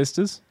 brothers and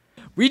sisters?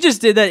 We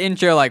just did that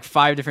intro like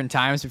 5 different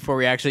times before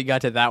we actually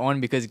got to that one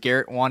because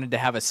Garrett wanted to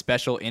have a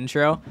special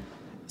intro.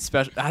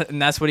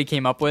 And that's what he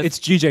came up with. It's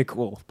GJ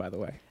Cool, by the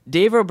way.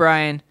 Dave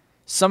O'Brien,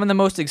 some of the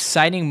most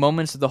exciting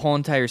moments of the whole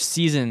entire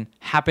season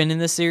happened in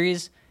this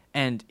series,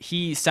 and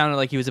he sounded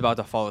like he was about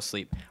to fall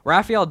asleep.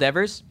 Rafael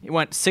Devers, he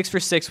went 6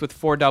 for 6 with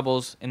 4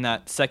 doubles in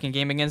that second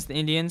game against the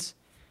Indians,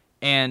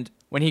 and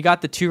when he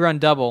got the 2-run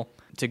double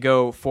to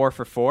go 4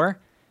 for 4,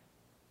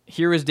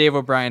 here was Dave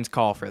O'Brien's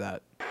call for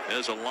that.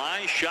 There's a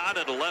line shot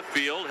into left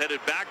field, headed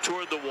back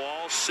toward the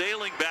wall,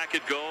 sailing back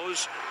it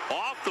goes,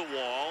 off the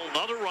wall,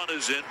 another run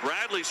is in,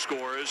 Bradley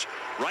scores,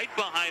 right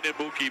behind him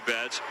Mookie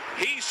Betts,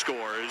 he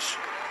scores,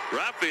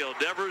 Rafael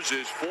Devers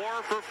is 4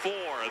 for 4,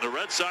 and the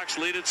Red Sox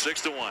lead it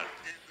 6-1.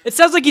 It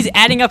sounds like he's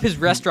adding up his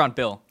restaurant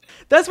bill.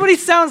 That's what he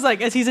sounds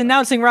like as he's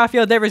announcing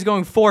Rafael Devers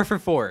going 4 for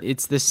 4.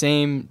 It's the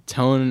same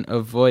tone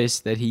of voice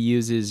that he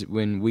uses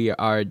when we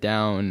are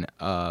down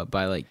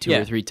by like 2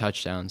 or 3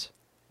 touchdowns.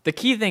 The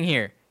key thing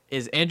here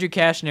is Andrew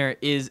Cashner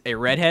is a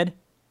redhead.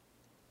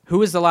 Who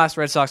was the last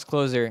Red Sox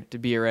closer to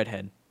be a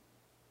redhead?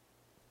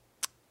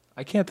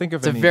 I can't think of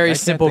It's a very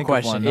simple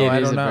question. No, I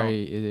It don't know.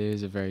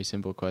 is a very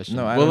simple question.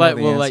 No, I we'll don't know let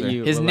the we'll let answer.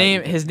 you. His we'll let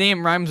name you his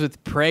name rhymes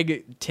with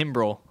Preg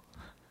Timbrel.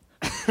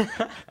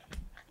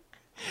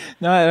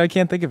 No, I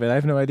can't think of it. I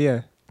have no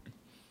idea.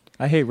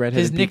 I hate redheaded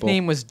His people.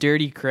 nickname was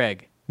Dirty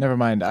Craig. Never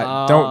mind.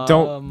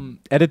 Don't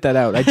edit that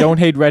out. I don't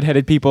hate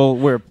redheaded people.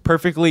 We're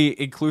perfectly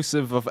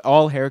inclusive of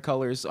all hair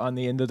colors on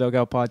the In the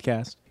Dugout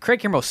podcast. Craig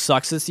Kimbrell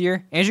sucks this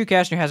year. Andrew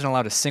Cashner hasn't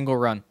allowed a single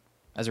run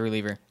as a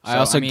reliever. I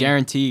also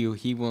guarantee you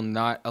he will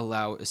not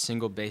allow a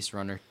single base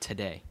runner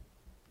today.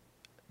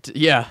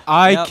 Yeah.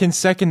 I can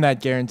second that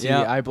guarantee.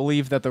 Yep. I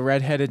believe that the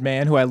redheaded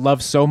man who I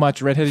love so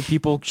much, redheaded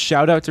people,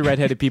 shout out to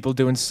redheaded people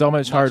doing so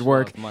much hard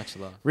work, Much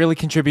love. really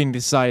contributing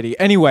to society.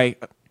 Anyway,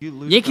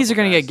 Yankees are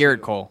going to get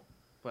Garrett Cole.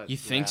 But You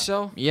think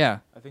so? Yeah,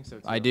 I think so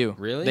too. I do.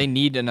 Really? They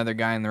need another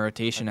guy in the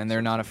rotation, and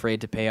they're not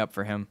afraid to pay up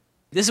for him.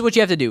 This is what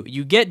you have to do.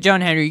 You get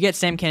John Henry, you get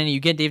Sam Kennedy, you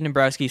get Dave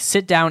Dombrowski,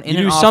 sit down in You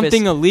an do office.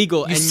 something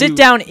illegal. You and sit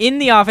down in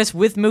the office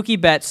with Mookie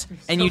Betts,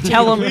 and you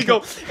tell him...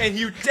 Illegal, and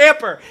you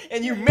tamper,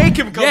 and you make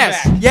him come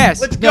Yes, back. yes.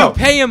 Let's You go.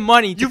 pay him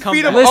money to You come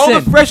feed him back. all the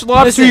Listen, fresh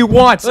lobster listen, he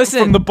wants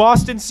listen. from the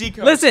Boston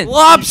Seacoast. Listen.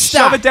 Lobster.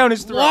 Shove it down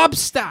his throat.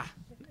 Lobster.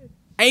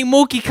 Hey,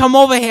 Mookie, come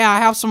over here. I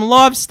have some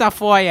lobster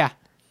for you.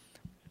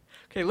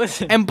 Okay,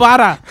 listen. And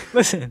butter.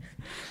 Listen.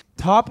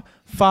 Top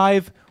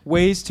 5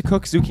 ways to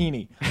cook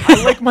zucchini.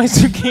 I like my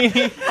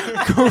zucchini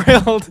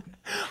grilled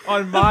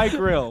on my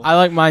grill. I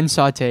like mine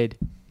sautéed.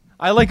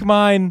 I like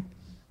mine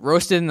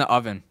Roasted in the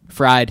oven.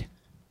 Fried.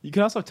 You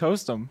can also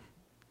toast them.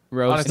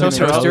 Roast on a them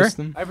and toaster roast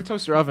them. I have a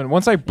toaster oven.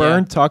 Once I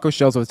burned taco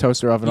shells with a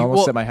toaster oven, I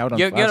almost set my house on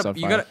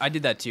fire. I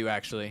did that too,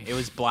 actually. It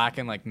was black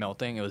and like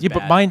melting. It was Yeah, bad.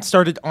 but mine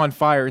started on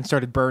fire and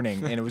started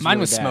burning, and it was Mine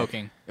really was bad.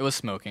 smoking. It was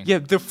smoking. Yeah,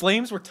 the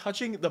flames were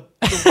touching the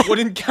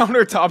wooden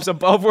countertops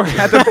above where I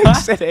had the thing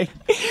sitting.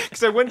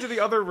 Because I went to the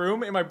other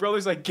room, and my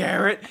brother's like,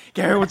 Garrett,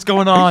 what's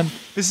going on?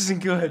 This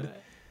isn't good.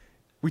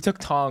 We took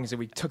tongs and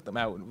we took them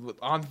out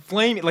on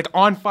flame, like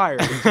on fire.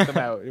 We took them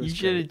out. It You was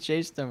should have great.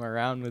 chased them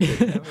around with it.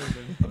 That would have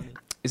been funny.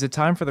 Is it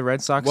time for the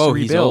Red Sox Whoa, to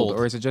he's rebuild, old.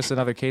 or is it just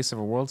another case of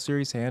a World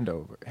Series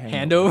handover?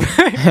 Handover?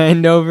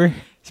 Handover.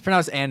 It's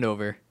pronounced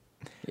Andover.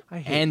 I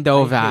hate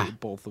Handover.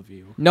 both of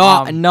you.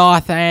 North Um,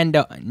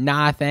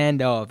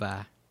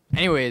 Andover.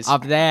 Anyways.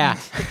 Up there.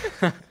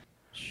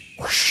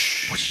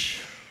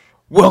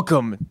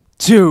 Welcome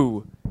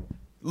to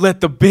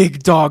Let the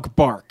Big Dog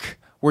Bark,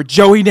 where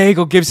Joey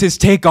Nagel gives his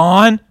take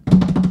on.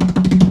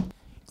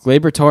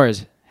 Gleyber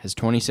Torres has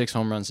 26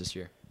 home runs this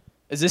year.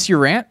 Is this your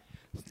rant?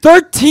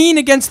 13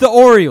 against the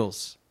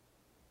Orioles.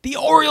 The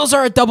Orioles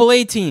are a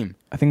double-A team.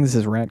 I think this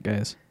is rant,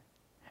 guys.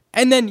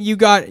 And then you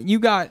got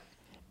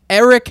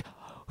Eric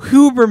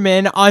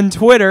Huberman on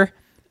Twitter.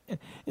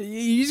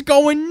 He's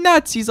going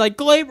nuts. He's like,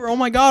 Gleyber, oh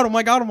my God,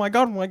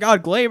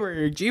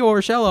 Gleyber, Gio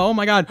Urshela, oh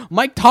my God.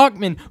 Mike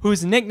Talkman,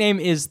 whose nickname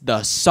is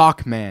the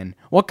Sock Man.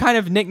 What kind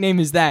of nickname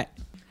is that?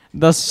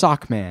 The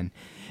Sock Man.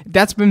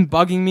 That's been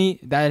bugging me.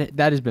 That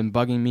has been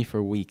bugging me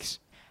for weeks.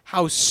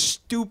 How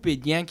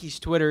stupid Yankees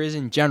Twitter is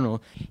in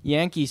general.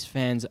 Yankees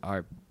fans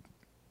are,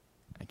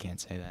 I can't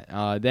say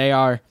that. They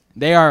are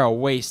a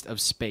waste of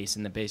space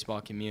in the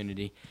baseball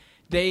community.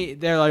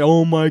 They're like,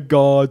 oh my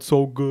God,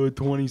 so good,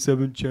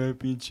 27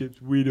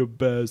 championships, we the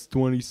best,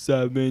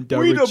 27,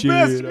 Derek We the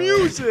best Jeter,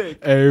 music.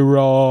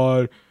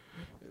 A-Rod,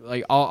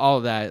 like all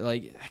of that.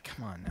 Like,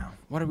 come on now,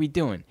 what are we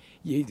doing?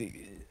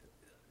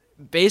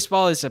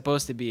 Baseball is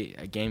supposed to be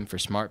a game for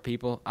smart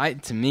people.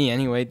 To me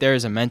anyway, there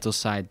is a mental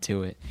side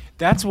to it.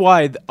 That's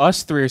why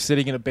us three are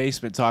sitting in a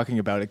basement talking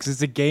about it, because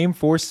it's a game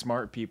for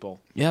smart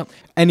people. Yep.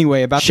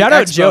 Anyway, about Shout the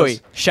out Expos. Joey.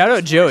 Shout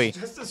out Joey.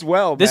 Just as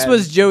well, This man.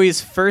 was Joey's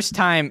first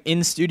time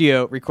in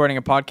studio recording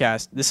a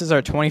podcast. This is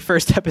our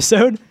 21st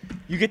episode.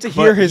 You get to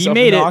hear his he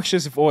made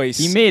obnoxious voice.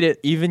 He made it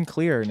even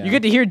clearer now. You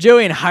get to hear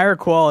Joey in higher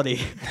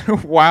quality.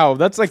 Wow,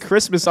 that's like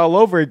Christmas all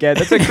over again.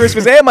 That's like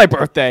Christmas and my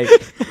birthday.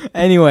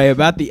 Anyway,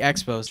 about the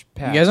Expos.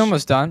 You guys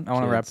almost done? I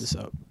want to wrap this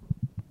up.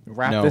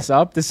 Wrap this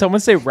up? Did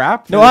someone say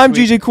wrap? for No, this I'm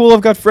week? GJ Cool.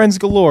 I've got friends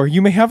galore.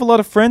 You may have a lot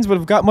of friends, but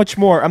I've got much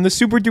more. I'm the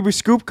super duper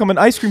scoop, coming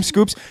ice cream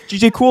scoops.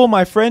 GJ Cool,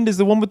 my friend, is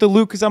the one with the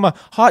loot, because I'm a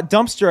hot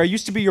dumpster. I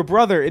used to be your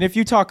brother, and if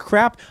you talk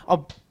crap,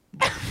 I'll...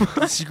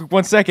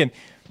 1 second.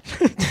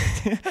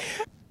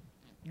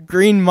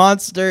 Green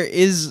Monster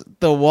is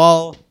the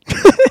wall.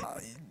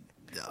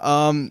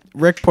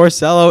 Rick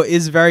Porcello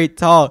is very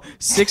tall.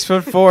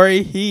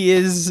 6'4".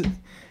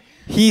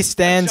 He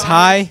stands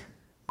high.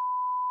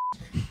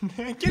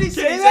 Can he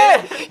say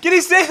that? Can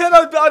he say that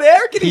on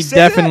air? Can He say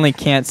definitely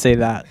can't say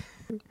that.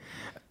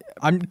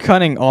 I'm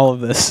cutting all of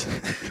this.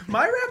 that?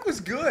 My rap was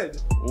good.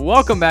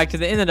 Welcome back to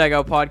the In the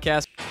Dugout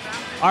podcast.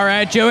 All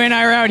right, Joey and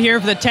I are out here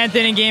for the 10th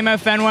inning game at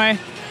Fenway.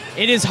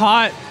 It is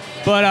hot,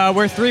 but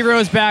we're 3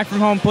 rows back from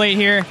home plate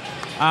here.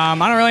 I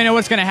don't really know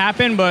what's going to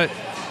happen, but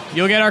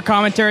you'll get our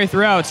commentary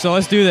throughout, so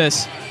let's do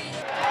this.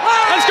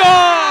 Let's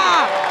go!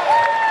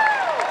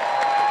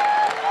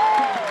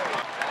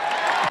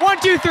 1,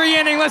 2, 3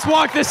 inning. Let's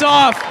walk this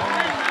off.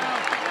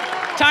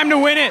 Time to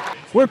win it.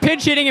 We're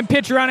pinch hitting and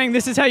pitch running.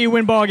 This is how you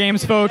win ball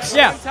games, folks.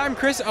 Yeah. Every time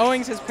Chris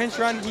Owings has pinch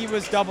run, he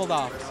was doubled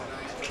off.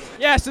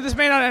 Yeah, so this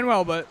may not end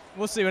well, but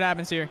we'll see what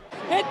happens here.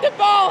 Hit the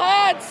ball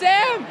hard,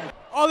 Sam!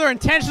 Oh, they're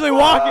intentionally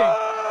walking.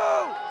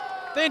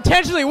 They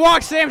intentionally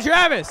walk Sam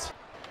Travis.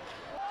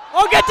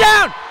 Oh, get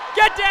down!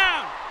 Get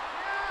down!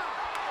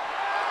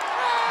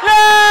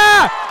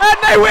 Yeah! And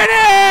they win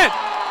it!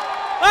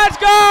 Let's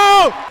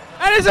go!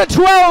 That is a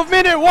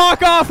 12-minute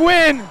walk-off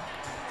win.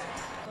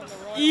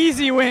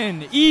 Easy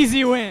win.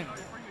 Easy win.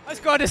 Let's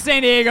go to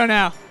San Diego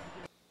now.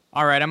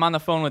 All right, I'm on the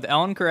phone with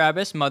Ellen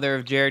Carabas, mother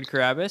of Jared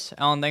Carabas.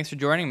 Ellen, thanks for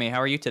joining me. How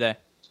are you today?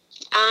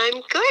 I'm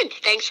good.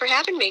 Thanks for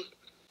having me.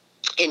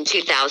 In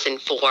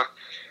 2004,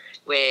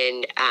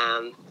 when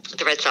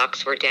the Red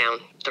Sox were down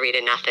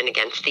 3-0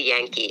 against the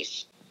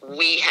Yankees,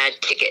 we had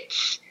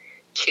tickets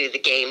to the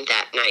game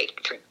that night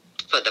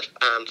for the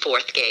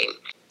fourth game.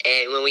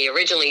 And when we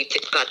originally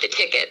got the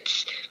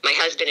tickets, my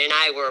husband and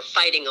I were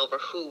fighting over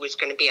who was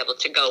going to be able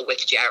to go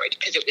with Jared,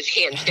 because it was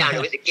hands down.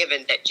 It was a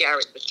given that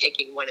Jared was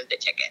taking one of the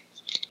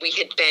tickets. We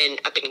had been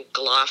up in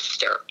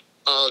Gloucester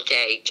all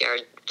day.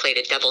 Jared played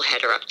a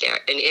doubleheader up there,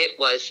 and it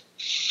was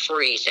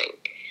freezing.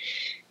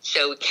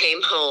 So we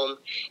came home,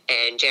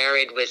 and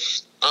Jared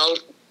was all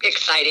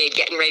excited,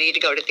 getting ready to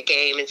go to the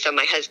game. And so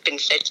my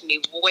husband said to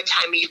me, well, what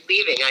time are you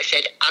leaving? I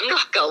said, I'm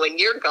not going,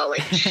 you're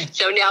going.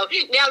 So now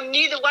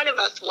neither one of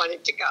us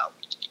wanted to go.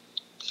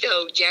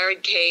 So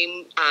Jared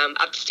came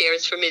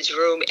upstairs from his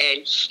room, and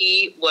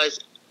he was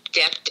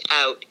decked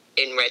out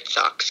in Red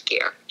Sox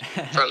gear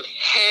from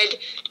head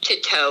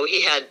to toe.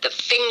 He had the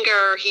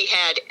finger, he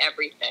had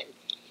everything.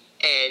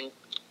 And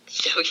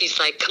so he's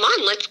like, come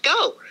on, let's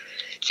go.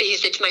 So he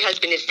said to my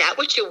husband, is that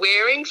what you're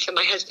wearing? So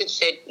my husband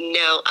said,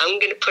 no, I'm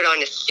going to put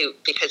on a suit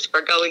because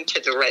we're going to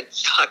the Red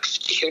Sox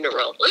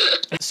funeral.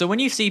 So when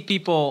you see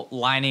people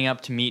lining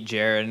up to meet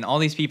Jared and all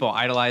these people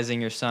idolizing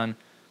your son,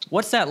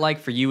 what's that like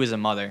for you as a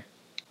mother?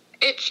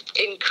 It's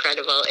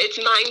incredible. It's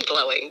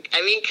mind-blowing.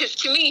 I mean, because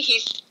to me,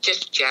 he's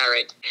just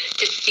Jared.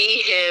 To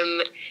see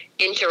him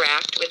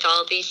interact with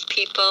all these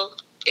people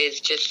is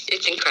just,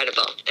 it's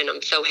incredible. And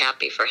I'm so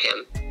happy for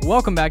him.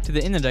 Welcome back to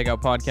the In the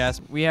Dugout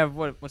podcast. We have,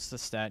 what's the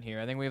stat here?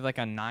 I think we have like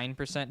a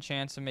 9%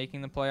 chance of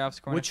making the playoffs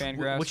according to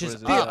Fangraphs. Which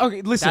is What it?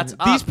 okay. Listen,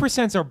 these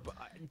percents are,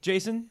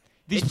 Jason.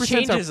 These It percents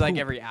changes are like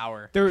poop. every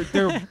hour.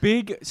 They're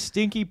big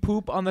stinky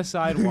poop on the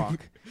sidewalk.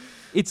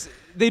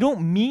 They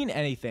don't mean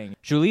anything.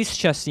 Jhoulys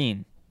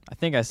Chacin, I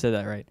think I said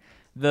that right.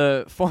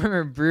 The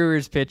former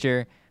Brewers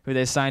pitcher who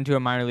they signed to a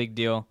minor league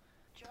deal.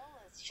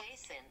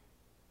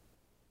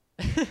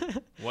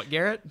 What,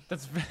 Garrett?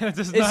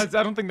 I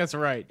don't think that's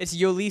right. It's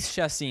Jhoulys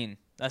Chacin.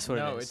 That's what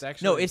No, it is. it's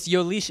actually- No, it's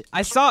Jhoulys.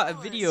 I saw a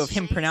video of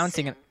him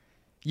pronouncing it.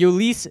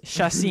 Jhoulys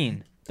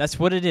Chacin. That's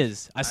what it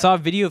is. I saw a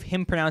video of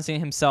him pronouncing it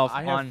himself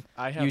on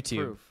I have YouTube.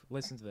 proof.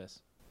 Listen to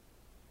this.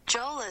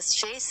 Jhoulys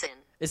Chacin.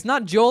 It's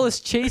not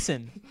Jhoulys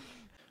Chacin.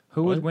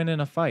 Who would win in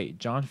a fight,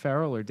 John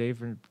Farrell or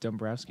Dave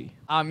Dombrowski?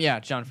 Yeah,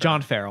 John Farrell.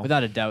 John Farrell.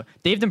 Without a doubt.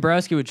 Dave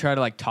Dombrowski would try to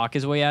like talk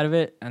his way out of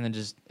it, and then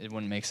just it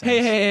wouldn't make sense.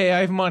 Hey, I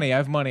have money.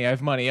 Oh,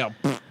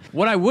 pfft.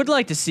 What I would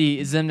like to see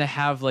is them to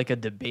have like a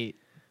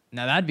debate.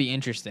 Now that'd be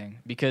interesting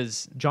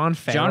because John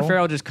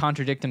Farrell just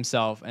contradict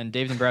himself, and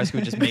Dave Dombrowski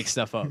would just make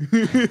stuff up.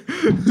 I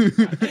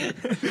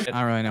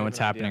don't really know what's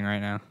happening right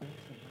now.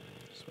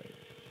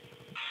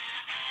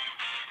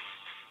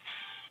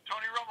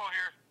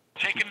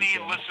 Take a knee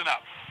and listen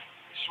up.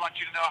 I just want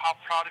you to know how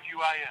proud of you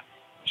I am.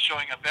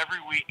 Showing up every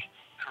week,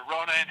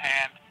 Corona in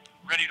hand,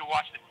 ready to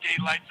watch the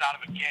daylights out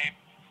of a game.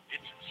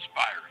 It's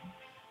inspiring.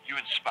 You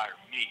inspire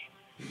me.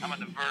 I'm on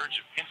the verge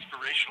of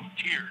inspirational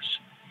tears.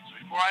 So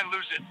before I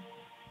lose it,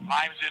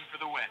 Lime's in for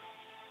the win.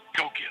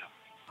 Go get him.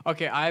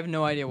 Okay, I have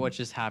no idea what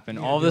just happened.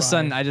 All of a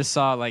sudden, I just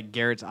saw like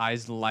Garrett's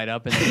eyes light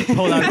up, and he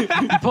pulled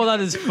out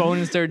his phone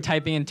and started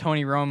typing in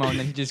Tony Romo, and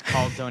then he just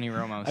called Tony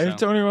Romo. I have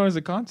Tony Romo as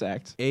a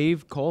contact.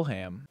 Ave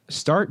Colham.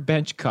 Start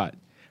bench cut.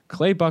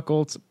 Clay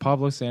Buchholz,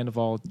 Pablo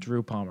Sandoval,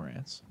 Drew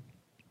Pomerantz.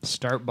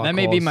 Start Buchholz. That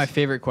may be my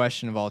favorite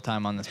question of all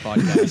time on this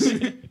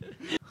podcast.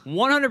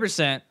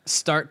 100%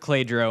 start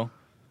Clay Drew,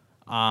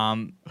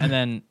 and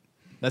then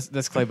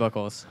that's Clay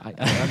Buchholz. I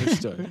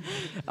understood.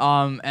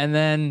 And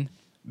then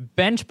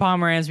bench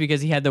Pomerantz because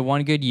he had the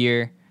one good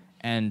year,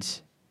 and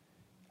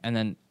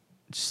then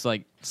just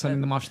like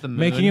Sending them off to the moon.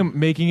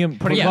 Making him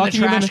putting him in the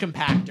trash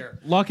compactor.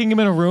 Locking him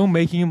in a room,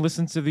 making him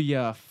listen to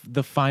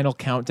the final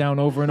countdown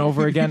over and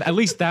over again. At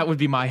least that would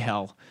be my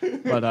hell.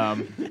 But I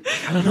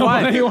don't know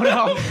about anyone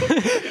else.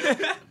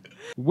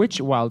 Which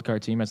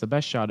wildcard team has the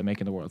best shot at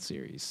making the World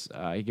Series?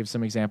 He gives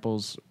some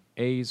examples: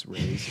 A's,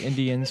 Rays,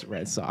 Indians,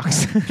 Red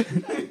Sox.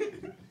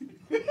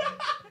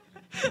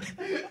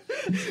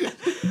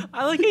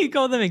 I like how you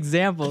call them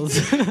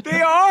examples.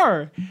 They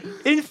are.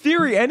 In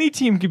theory, any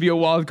team could be a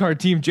wild card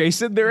team,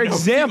 Jason. They're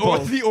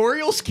examples. The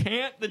Orioles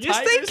can't. The Yes,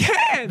 Tigers, they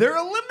can. They're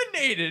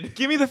eliminated.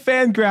 Give me the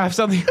fan graphs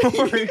on the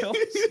Orioles.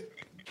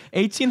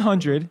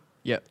 1800.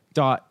 Yep.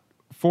 Dot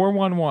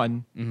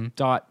 411.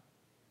 Dot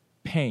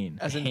Pain.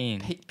 As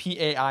in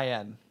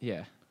P-A-I-N.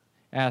 Yeah.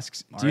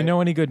 Asks, do you know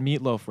any good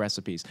meatloaf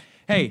recipes?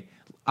 Hey,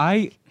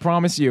 I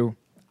promise you,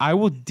 I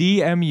will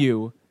DM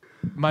you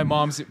my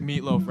mom's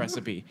meatloaf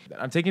recipe.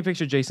 I'm taking a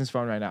picture of Jason's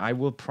phone right now.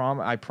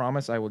 I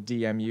promise I will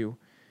DM you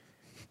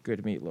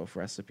good meatloaf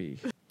recipe.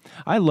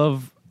 I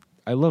love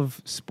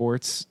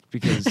sports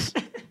because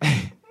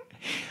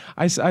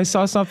I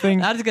saw something.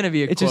 That's gonna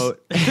be a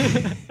quote.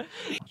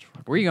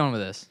 Where are you going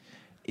with this?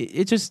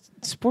 It just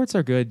sports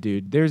are good,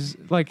 dude. There's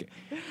like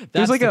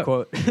a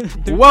quote.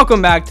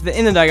 Welcome back to the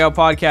In the Dugout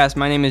podcast.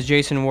 My name is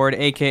Jason Ward,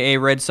 aka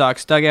Red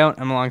Sox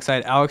Dugout. I'm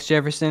alongside Alex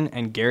Jefferson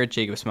and Garrett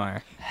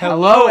Jacobsmeyer.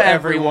 Hello,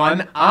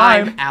 everyone.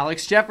 I'm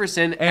Alex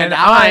Jefferson, And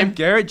I'm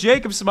Garrett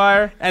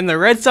Jacobsmeyer. And the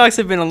Red Sox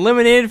have been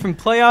eliminated from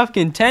playoff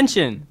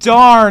contention.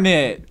 Darn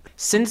it!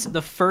 Since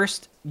the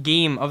first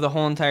game of the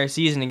whole entire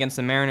season against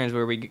the Mariners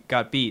where we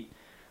got beat,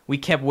 we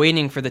kept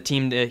waiting for the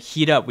team to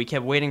heat up. We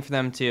kept waiting for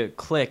them to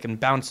click and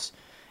bounce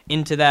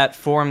into that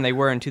form they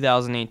were in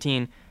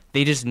 2018.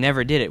 They just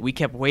never did it. We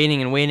kept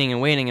waiting and waiting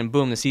and waiting, and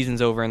boom, the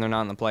season's over and they're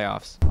not in the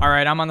playoffs. All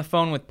right, I'm on the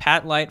phone with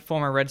Pat Light,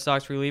 former Red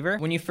Sox reliever.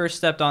 When you first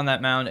stepped on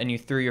that mound and you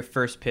threw your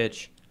first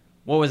pitch,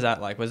 what was that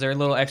like? Was there a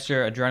little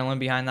extra adrenaline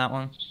behind that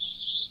one?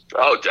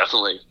 Oh,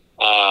 definitely.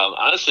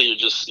 Honestly, you're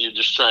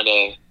just trying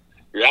to,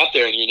 you're out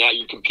there and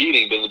you're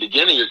competing, but in the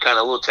beginning you're kind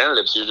of a little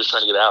tentative, so you're just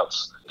trying to get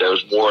outs.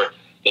 There's more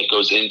that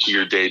goes into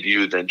your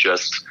debut than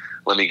just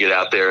let me get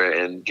out there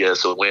and get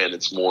us a win.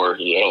 It's more,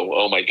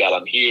 oh my God,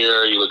 I'm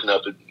here. You're looking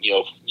up at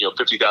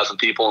 50,000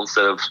 people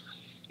instead of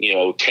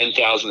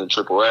 10,000 in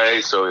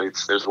AAA. So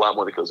there's a lot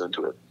more that goes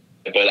into it.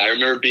 But I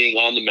remember being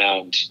on the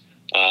mound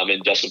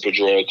and Dustin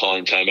Pedroia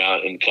calling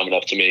timeout and coming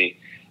up to me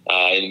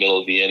in the middle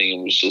of the inning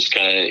and was just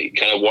kind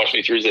of watching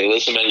me through. He said,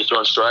 "Listen, man, you're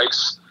throwing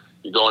strikes.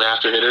 You're going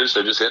after hitters.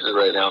 They're just hitting it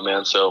right now,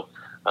 man. So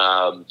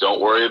don't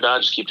worry about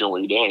it. Just keep doing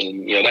what you're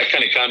doing." And that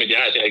kind of calmed me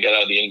down. I think I got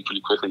out of the inning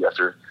pretty quickly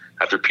after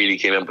Petey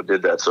came up and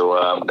did that. So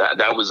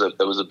that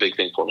was a big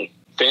thing for me.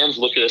 Fans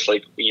look at us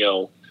like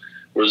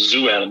we're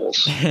zoo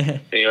animals.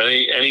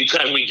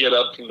 Anytime we get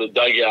up from the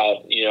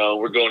dugout,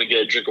 we're going to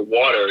get a drink of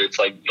water. It's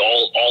like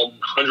all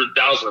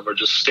 100,000 of them are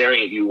just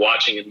staring at you,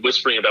 watching and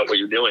whispering about what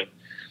you're doing.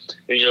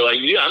 And you're like,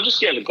 yeah, I'm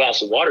just getting a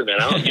glass of water, man.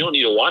 You don't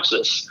need to watch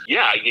this.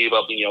 Yeah, I gave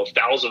up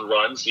 1,000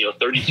 runs,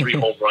 33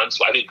 home runs.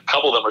 So I think a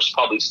couple of them are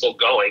probably still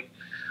going.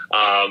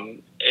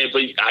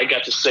 But I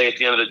got to say at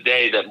the end of the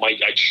day that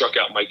I struck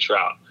out Mike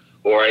Trout,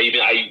 or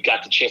I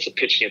got the chance to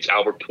pitch against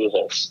Albert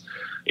Pujols.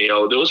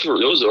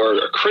 Those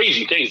are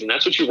crazy things, and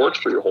that's what you worked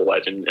for your whole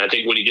life. And I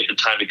think when you get the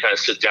time to kind of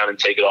sit down and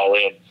take it all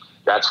in,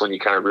 that's when you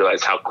kind of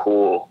realize how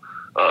cool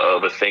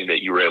of a thing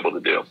that you were able to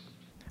do.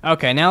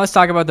 Okay, now let's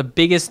talk about the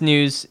biggest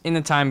news in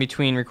the time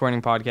between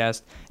recording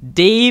podcast.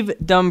 Dave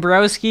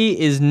Dombrowski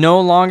is no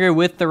longer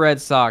with the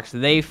Red Sox.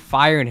 They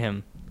fired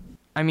him.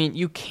 I mean,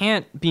 you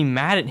can't be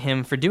mad at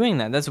him for doing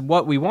that. That's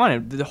what we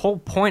wanted. The whole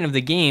point of the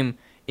game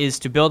is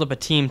to build up a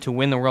team to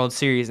win the World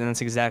Series, and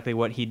that's exactly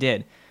what he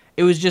did.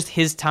 It was just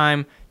his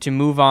time to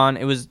move on.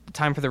 It was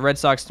time for the Red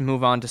Sox to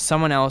move on to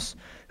someone else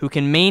who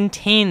can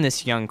maintain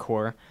this young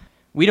core.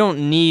 We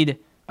don't need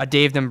a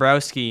Dave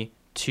Dombrowski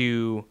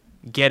to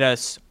get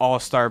us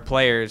all-star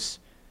players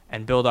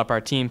and build up our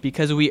team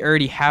because we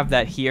already have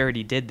that. He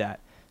already did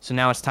that. So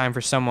now it's time for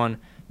someone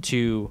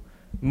to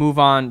move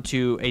on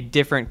to a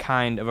different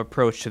kind of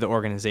approach to the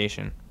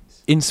organization.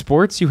 In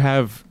sports, you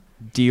have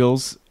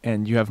deals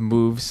and you have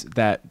moves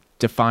that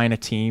define a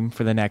team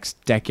for the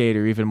next decade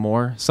or even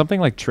more. Something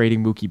like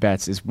trading Mookie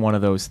Betts is one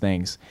of those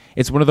things.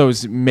 It's one of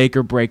those make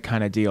or break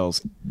kind of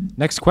deals.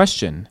 Next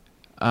question.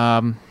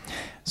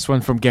 This one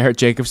from Garrett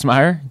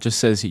Jacobsmeyer just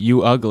says,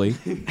 "You ugly."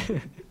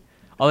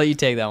 I'll let you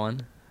take that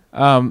one.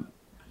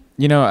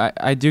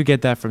 I do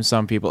get that from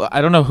some people.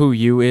 I don't know who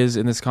 "you" is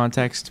in this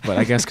context, but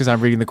I guess because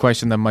I'm reading the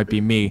question, that might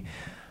be me.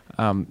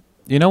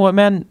 You know what,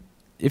 man?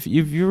 If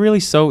you're really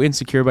so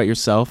insecure about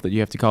yourself that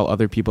you have to call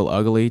other people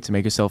ugly to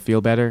make yourself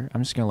feel better,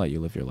 I'm just going to let you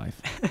live your life.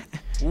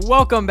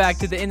 Welcome back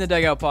to the In the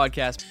Dugout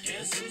podcast.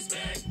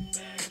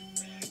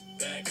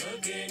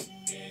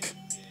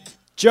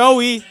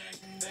 Joey.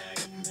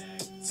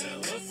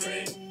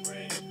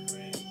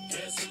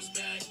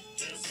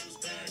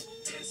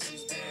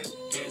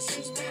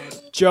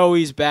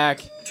 Joey's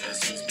back.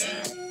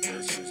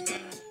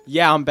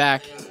 Yeah, I'm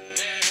back.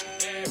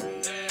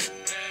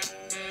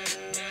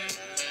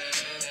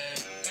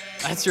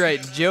 That's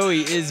right,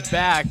 Joey is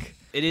back.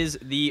 It is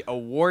the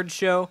award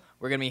show.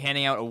 We're going to be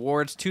handing out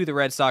awards to the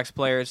Red Sox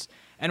players,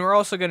 and we're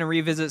also going to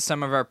revisit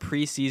some of our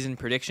preseason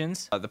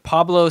predictions. The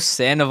Pablo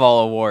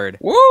Sandoval Award.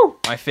 Woo!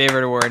 My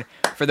favorite award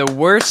for the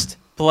worst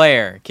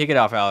player. Kick it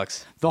off,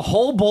 Alex. The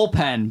whole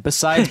bullpen,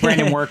 besides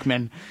Brandon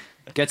Workman,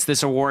 gets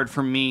this award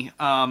from me.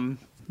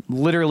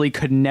 Literally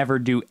could never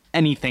do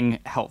anything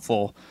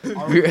helpful.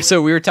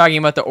 So we were talking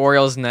about the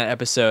Orioles in that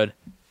episode,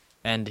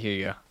 and here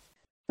you go.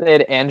 They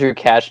had Andrew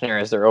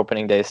Kashner as their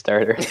opening day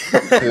starter.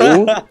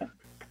 Who?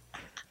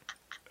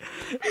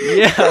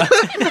 Yeah.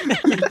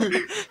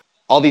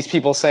 All these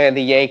people saying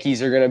the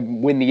Yankees are going to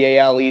win the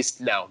AL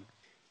East. No.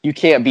 You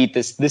can't beat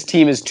this. This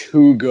team is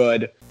too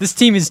good. This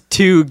team is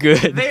too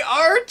good. They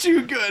are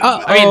too good.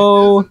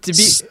 Uh-oh. To be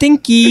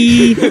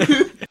stinky.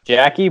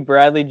 Jackie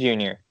Bradley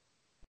Jr.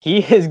 He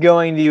is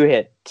going to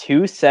hit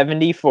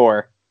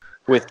 274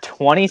 with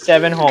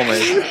 27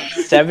 homers,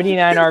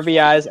 79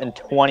 RBIs, and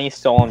 20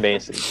 stolen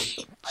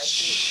bases.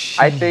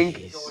 I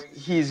think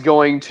he's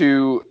going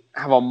to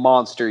have a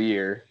monster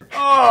year.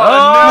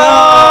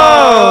 Oh,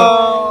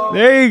 no!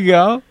 There you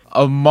go.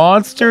 A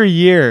monster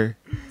year.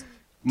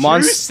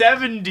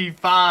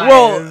 275.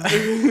 Well,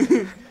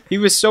 he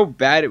was so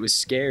bad it was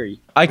scary.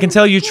 I can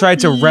tell you tried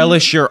to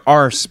relish your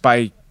arse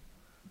by...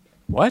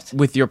 What?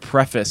 With your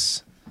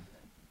preface.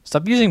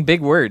 Stop using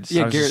big words.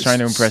 I was just trying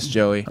to impress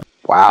Joey.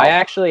 Wow. I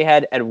actually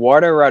had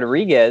Eduardo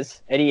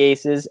Rodriguez, Eddie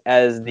Aces,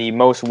 as the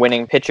most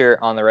winning pitcher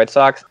on the Red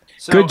Sox.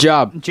 So, Good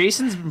job.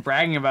 Jason's been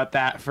bragging about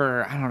that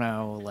for, I don't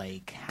know,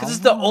 like... Because it's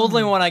the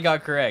only one I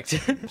got correct.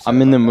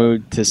 I'm in the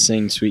mood to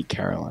sing Sweet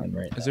Caroline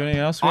right now. Is there anything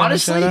else?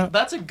 Honestly,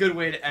 that's a good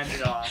way to end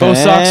it off. Bo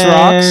Sox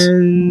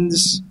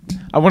rocks.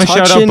 I want to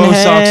shout out Bo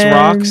Sox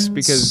rocks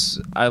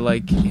because I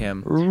like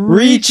him.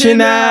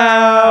 Reaching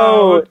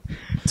out,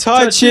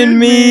 touching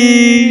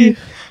me,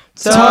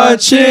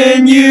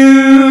 touching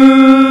you.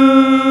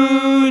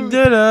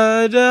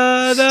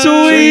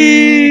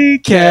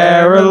 Sweet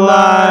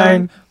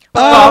Caroline.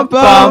 Bum,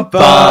 bum,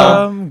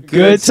 bum.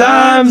 Good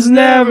times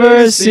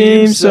never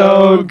seem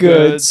so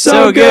good.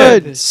 So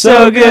good,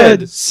 so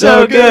good,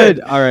 so good.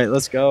 All right,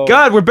 let's go.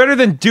 God, we're better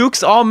than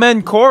Duke's All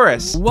Men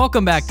Chorus.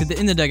 Welcome back to the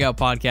In the Dugout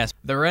podcast.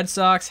 The Red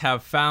Sox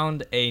have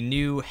found a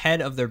new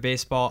head of their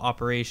baseball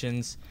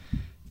operations,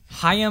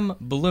 Chaim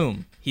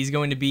Bloom. He's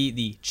going to be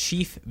the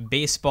chief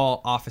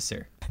baseball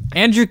officer.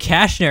 Andrew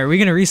Cashner, are we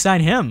going to re-sign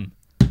him?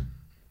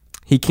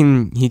 He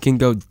can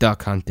go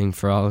duck hunting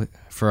for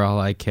all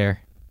I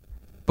care.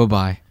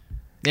 Bye-bye.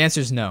 The answer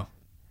is no.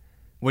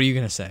 What are you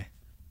going to say?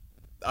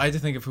 I had to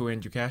think of who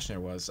Andrew Cashner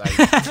was. We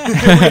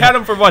had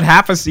him for,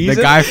 half a season?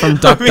 The guy from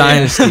Duck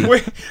Dynasty.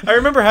 I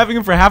remember having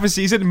him for half a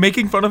season,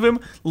 making fun of him,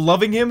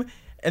 loving him,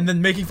 and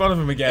then making fun of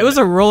him again. It was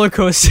a roller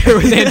coaster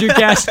with Andrew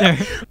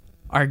Cashner.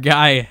 Our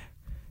guy,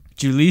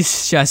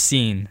 Julius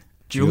Chassin.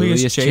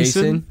 Julius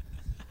Chasin?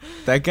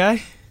 That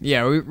guy?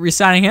 Yeah, are we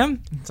re-signing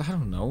him? I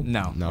don't know.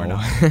 No. No. We're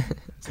not.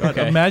 God,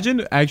 Okay.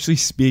 Imagine actually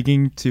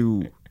speaking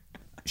to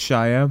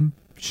Shame.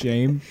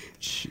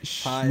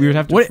 We would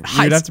have to. We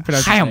would have to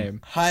pronounce his name.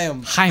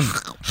 Chaim.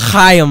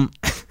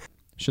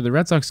 Should the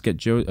Red Sox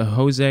get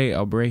Jose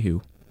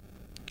Abreu?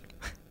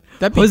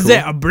 That'd be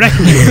Jose cool.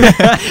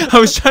 I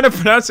was trying to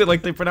pronounce it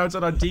like they pronounce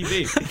it on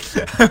TV.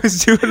 I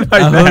was doing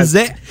my best.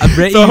 Jose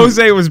Abreu. The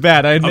Jose was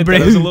bad. I admit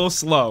that. It was a little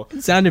slow.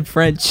 It sounded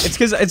French. It's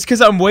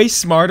because I'm way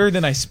smarter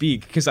than I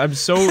speak. Because I'm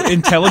so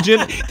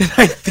intelligent that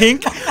I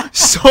think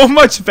so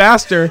much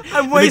faster.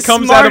 I'm way it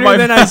comes smarter out of my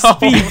than mouth. I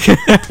speak.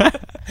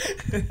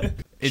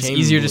 It's Chaim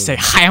easier Bloom. to say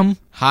Chaim.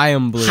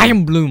 Chaim Bloom.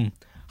 Chaim Bloom.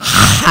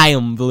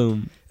 Chaim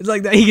Bloom. It's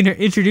like that. He can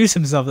introduce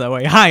himself that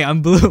way. Hi,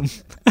 I'm Bloom.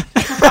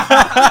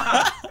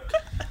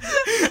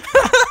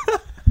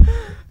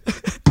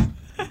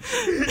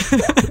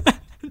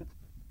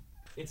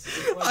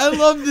 I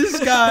love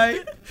this guy.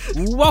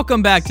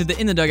 Welcome back to the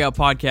In the Dugout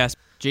podcast.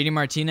 JD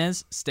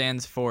Martinez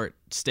stands for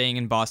staying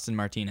in Boston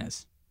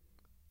Martinez.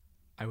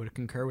 I would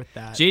concur with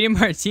that. JD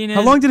Martinez.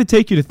 How long did it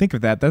take you to think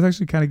of that? That's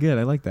actually kind of good.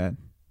 I like that.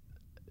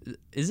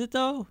 Is it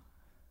though?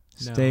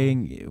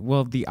 Staying.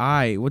 Well, the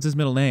I. What's his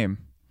middle name?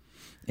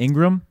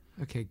 Ingram.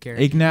 Okay,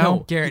 Garrett. Ignow?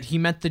 No, Garrett. He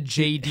meant the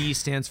JD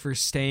stands for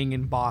staying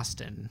in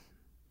Boston.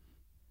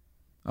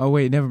 Oh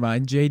wait, never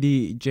mind.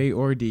 J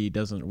or D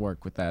doesn't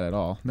work with that at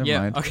all. Never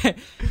mind. Okay.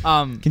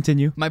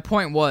 Continue. My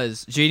point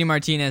was JD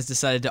Martinez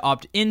decided to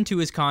opt into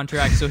his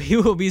contract, so he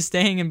will be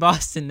staying in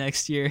Boston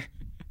next year.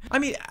 I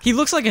mean, he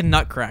looks like a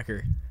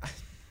nutcracker.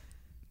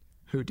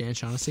 Who? Dan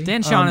Shaughnessy?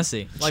 Dan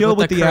Shaughnessy. Chill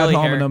with the ad curly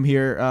hair. hominem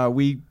here.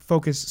 We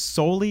focus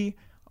solely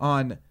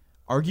on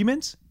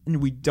arguments and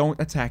we don't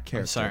attack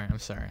character. I'm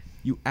sorry.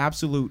 You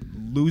absolute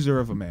loser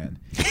of a man.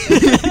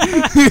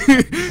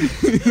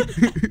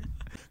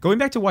 Going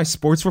back to why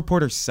sports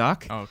reporters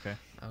suck. Oh, okay.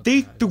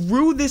 They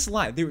threw this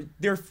line.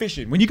 They're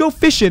fishing. When you go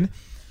fishing,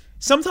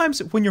 sometimes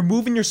when you're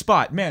moving your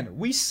spot, man,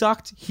 we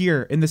sucked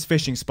here in this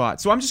fishing spot.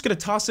 So I'm just going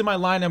to toss in my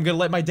line and I'm going to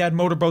let my dad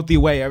motorboat the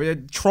away. I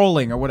mean,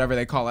 trolling or whatever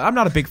they call it. I'm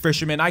not a big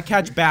fisherman. I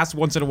catch bass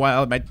once in a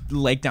while at my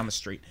lake down the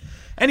street.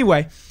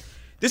 Anyway,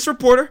 this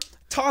reporter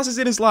tosses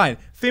in his line.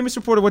 Famous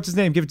reporter, what's his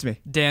name? Give it to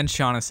me. Dan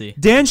Shaughnessy.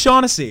 Dan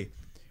Shaughnessy.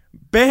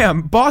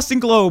 Bam.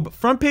 Boston Globe.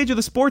 Front page of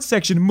the sports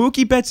section.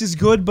 Mookie Betts is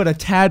good, but a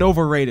tad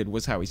overrated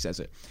was how he says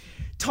it.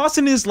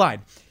 Tossing in his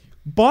line.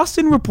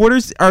 Boston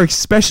reporters are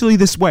especially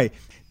this way.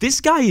 This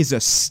guy is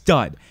a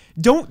stud.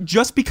 Don't,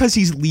 just because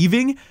he's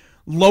leaving,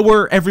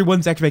 lower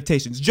everyone's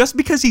expectations. Just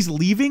because he's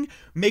leaving,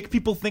 make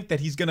people think that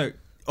he's gonna,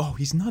 oh,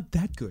 he's not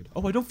that good.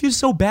 Oh, I don't feel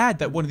so bad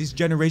that one of these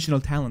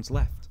generational talents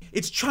left.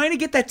 It's trying to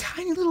get that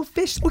tiny little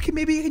fish. Okay,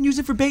 maybe you can use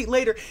it for bait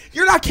later.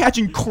 You're not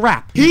catching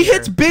crap. He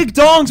hits big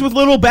dongs with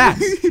little bats.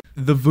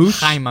 The Vooch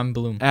Chaim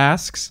Bloom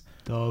asks,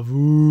 The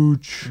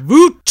Vooch.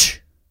 Vooch.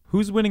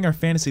 Who's winning our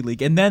fantasy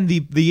league? And then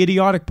the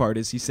idiotic part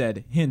is he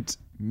said, hint,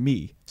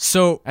 me.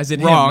 So as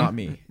in wrong, him, not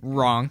me.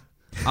 Wrong.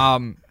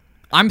 I'm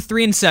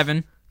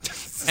 3-7,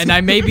 and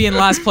I may be in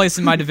last place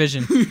in my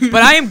division,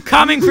 but I am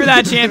coming for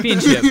that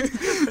championship.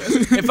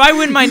 If I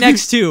win my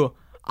next two,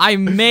 I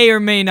may or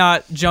may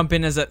not jump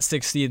in as that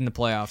 6th seed in the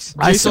playoffs.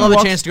 I still have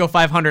a chance to go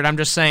 500. I'm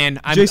just saying.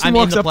 Jason I'm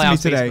walks in the up to me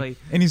playoffs, today, basically.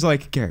 and he's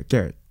like,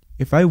 Garrett,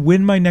 if I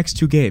win my next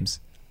 2 games,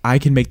 I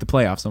can make the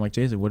playoffs. I'm like,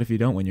 Jason, what if you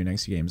don't win your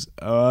next 2 games?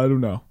 I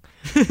don't know.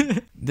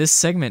 This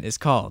segment is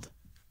called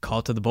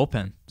Call to the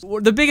Bullpen.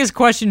 The biggest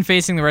question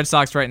facing the Red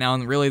Sox right now,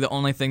 and really the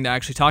only thing to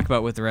actually talk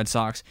about with the Red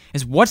Sox,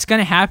 is what's going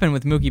to happen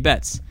with Mookie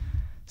Betts.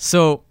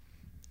 So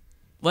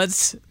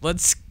let's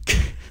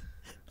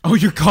Oh,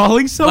 you're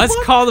calling someone?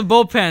 let's call the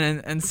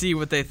bullpen and see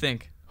what they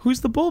think. Who's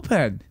the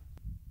bullpen?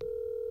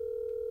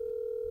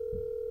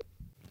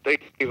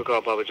 Thank you for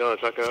calling Papa John's.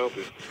 How can I help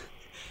you?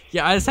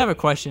 Yeah, I just have a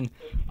question.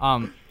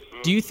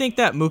 Do you think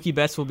that Mookie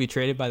Betts will be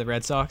traded by the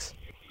Red Sox?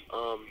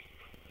 I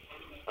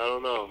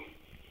don't know.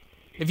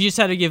 If you just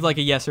had to give like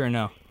a yes or a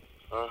no.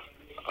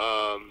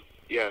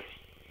 Yes.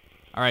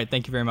 All right,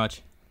 thank you very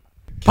much.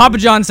 Papa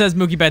John says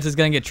Mookie Betts is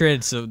going to get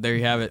traded, so there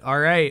you have it. All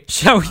right.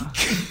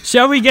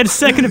 Shall we get a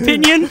second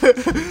opinion?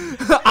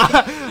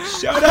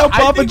 Shout out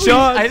Papa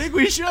John's. I think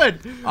we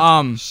should.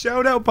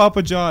 Shout out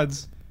Papa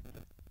John's.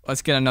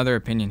 Let's get another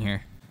opinion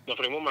here. No,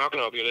 for the moment, how can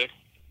I help you today?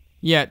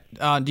 Yeah,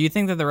 do you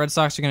think that the Red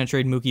Sox are going to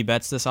trade Mookie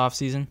Betts this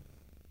offseason?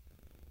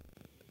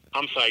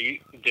 I'm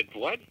sorry, you did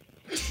what?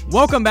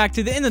 Welcome back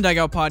to the In the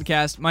Dugout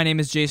podcast. My name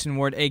is Jason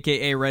Ward,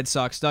 a.k.a. Red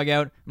Sox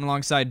Dugout. I'm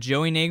alongside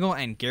Joey Nagel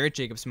and Garrett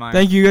Jacobsmeyer.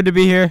 Thank you. Good to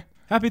be here.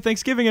 Happy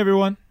Thanksgiving,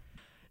 everyone.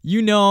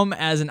 You know him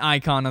as an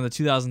icon on the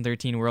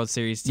 2013 World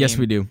Series team. Yes,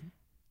 we do.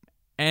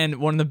 And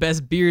one of the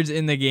best beards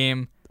in the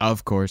game.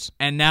 Of course.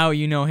 And now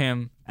you know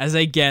him as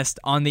a guest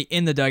on the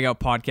In the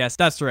Dugout podcast.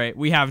 That's right.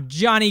 We have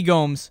Johnny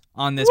Gomes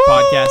on this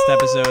podcast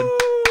episode.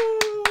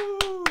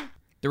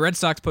 The Red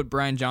Sox put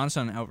Brian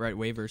Johnson on outright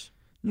waivers.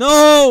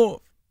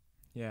 No!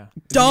 Yeah.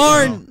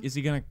 Darn! Is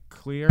he gonna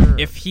clear?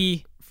 If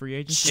he free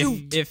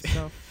agency?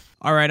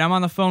 All right, I'm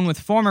on the phone with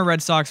former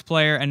Red Sox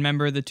player and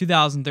member of the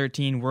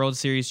 2013 World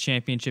Series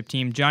championship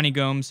team, Johnny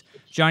Gomes.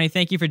 Johnny,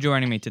 thank you for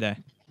joining me today.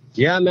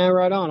 Yeah, man,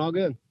 right on. All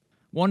good.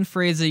 One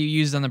phrase that you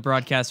used on the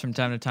broadcast from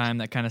time to time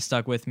that kind of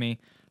stuck with me: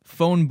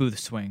 phone booth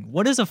swing.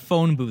 What is a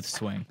phone booth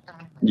swing?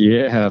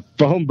 Yeah,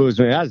 phone booth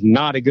swing. That's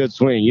not a good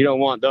swing. You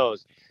don't want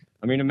those.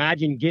 I mean,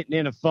 imagine getting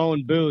in a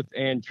phone booth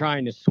and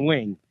trying to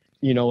swing.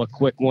 You know, a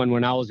quick one.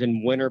 When I was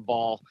in winter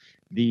ball,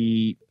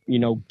 the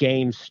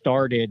game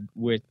started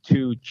with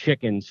two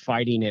chickens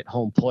fighting at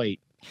home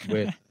plate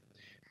with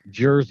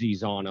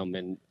jerseys on them,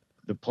 and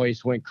the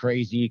place went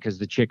crazy because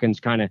the chickens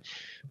kind of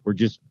were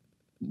just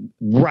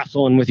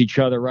wrestling with each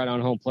other right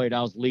on home plate.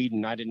 I was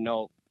leading. I didn't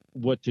know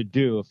what to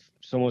do, if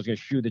someone was going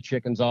to shoo the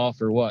chickens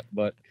off or what.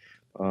 But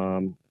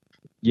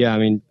yeah, I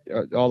mean,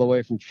 all the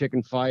way from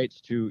chicken fights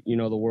to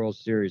the World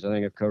Series, I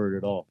think I've covered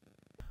it all.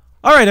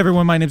 All right,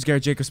 everyone. My name's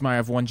Garrett Jacobsmeyer. I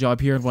have one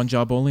job here and one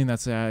job only, and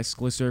that's to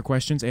ask listener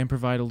questions and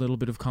provide a little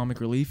bit of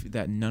comic relief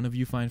that none of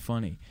you find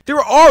funny. There's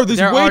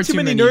way too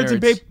many nerds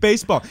in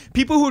baseball.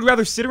 People who would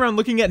rather sit around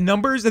looking at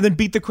numbers and then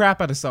beat the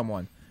crap out of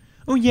someone.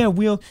 Oh yeah,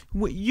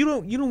 you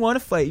don't want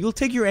to fight. You'll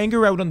take your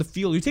anger out on the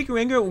field. You take your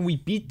anger out when we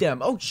beat them.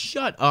 Oh,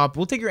 shut up.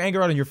 We'll take your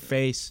anger out on your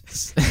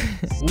face.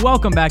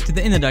 Welcome back to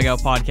the In the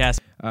Dugout podcast.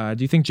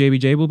 Do you think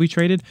JBJ will be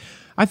traded?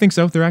 I think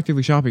so. They're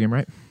actively shopping him,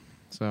 right?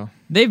 So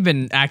they've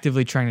been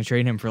actively trying to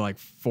trade him for like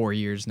 4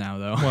 years now,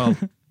 though.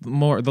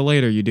 Well, the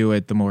later you do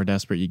it, the more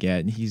desperate you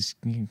get.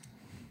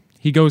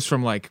 He goes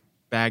from like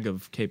bag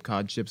of Cape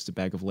Cod chips to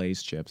bag of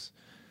Lay's chips.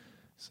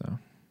 So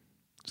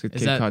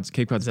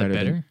Cape Cod's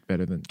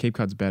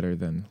better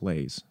than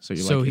Lay's.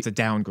 So it's a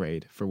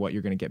downgrade for what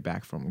you're going to get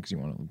back from him because you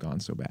want to have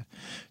gone so bad.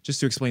 Just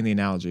to explain the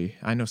analogy,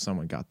 I know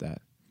someone got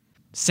that.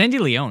 Sandy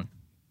Leon,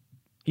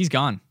 he's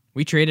gone.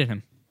 We traded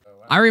him.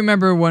 I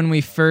remember when we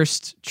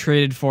first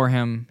traded for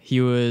him, he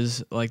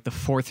was like the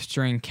fourth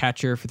string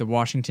catcher for the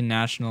Washington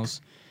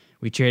Nationals.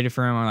 We traded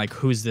for him. I'm like,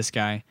 who's this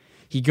guy?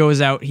 He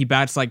goes out, he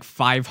bats like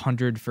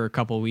 500 for a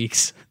couple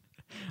weeks.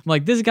 I'm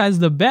like, this guy's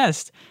the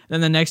best.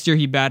 Then the next year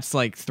he bats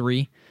like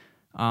 3.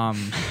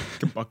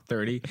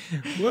 $130.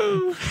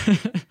 Whoa.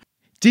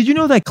 Did you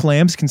know that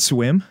clams can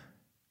swim?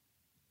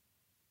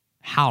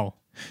 How?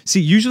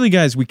 See, usually,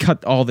 guys, we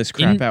cut all this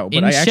crap out,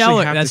 but I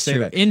actually have to say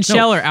that. In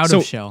shell or out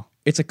of shell?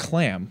 It's a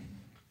clam.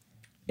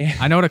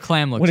 I know what a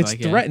clam looks like. When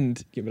it's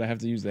threatened, yeah, but I have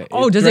to use that.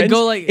 Oh, does it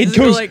go like? It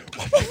goes like.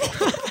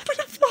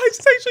 It's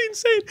actually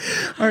insane.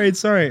 All right,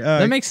 sorry.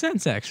 That makes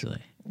sense,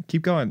 actually.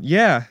 Keep going.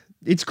 Yeah,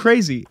 it's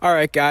crazy. All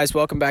right, guys,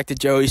 welcome back to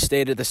Joey's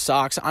State of the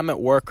Sox. I'm at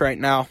work right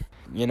now.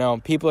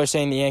 People are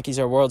saying the Yankees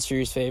are World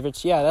Series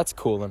favorites. Yeah, that's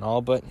cool and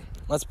all, but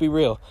let's be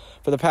real.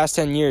 For the past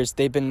 10 years,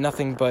 they've been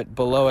nothing but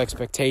below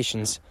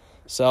expectations.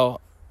 So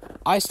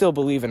I still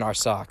believe in our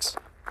Sox.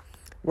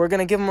 We're going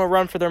to give them a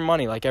run for their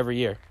money like every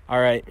year.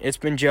 All right, it's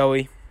been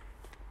Joey.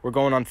 We're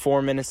going on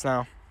 4 minutes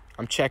now.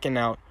 I'm checking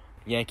out.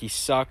 Yankees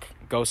suck.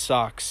 Go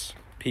Sox.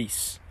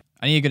 Peace.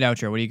 I need a good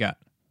outro. What do you got?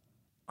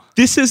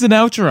 This is an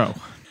outro.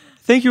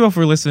 Thank you all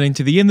for listening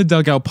to the In the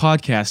Dugout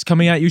podcast,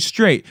 coming at you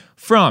straight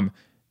from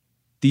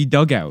the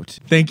dugout.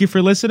 Thank you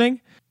for listening.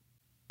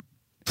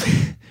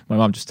 My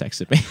mom just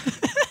texted me.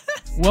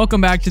 Welcome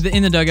back to the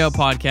In the Dugout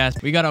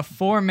podcast. We got a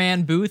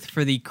 4-man booth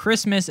for the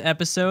Christmas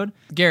episode.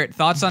 Garrett,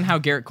 thoughts on how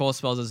Garrett Cole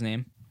spells his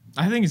name?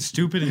 I think it's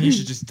stupid and he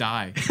should just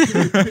die.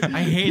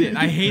 I hate it.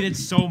 I hate it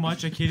so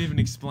much I can't even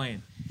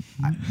explain.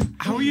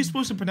 How are you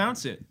supposed to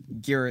pronounce it?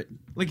 Garrett.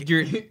 Like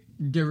Garrett.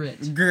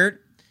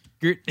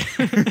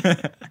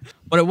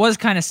 But it was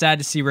kind of sad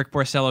to see Rick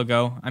Porcello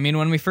go. I mean,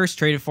 when we first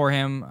traded for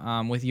him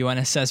with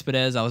Yoenis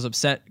Cespedes, I was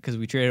upset because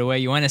we traded away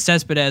Yoenis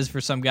Cespedes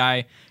for some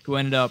guy who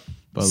ended up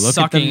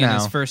sucking in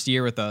his first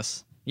year with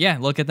us. Yeah,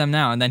 look at them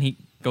now. And then he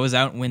goes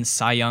out and wins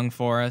Cy Young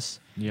for us.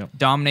 Yep.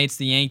 Dominates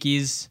the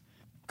Yankees,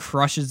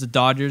 crushes the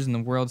Dodgers in the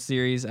World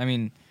Series. I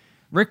mean,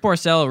 Rick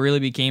Porcello really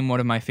became one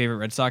of my favorite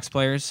Red Sox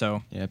players.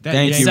 So Yeah,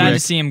 Thank you, sad to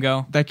Rick. see him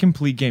go. That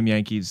complete game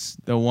Yankees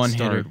The one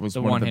start hitter. was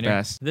The one of the hitter.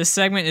 best. This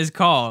segment is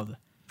called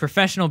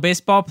Professional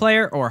Baseball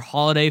Player or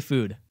Holiday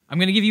Food. I'm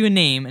going to give you a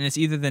name, and it's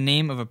either the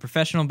name of a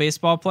professional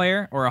baseball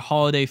player or a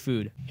holiday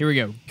food. Here we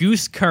go.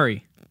 Goose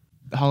Curry.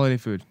 Holiday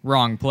food.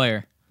 Wrong.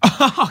 Player.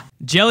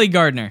 Jelly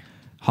Gardner.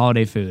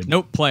 Holiday food.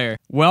 Nope. Player.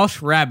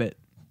 Welsh Rabbit.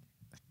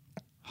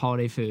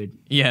 Holiday food.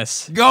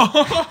 Yes. Go.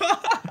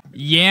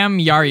 Yam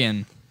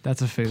Yaryan.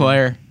 That's a food.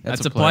 Player.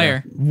 That's a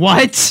player.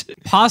 What?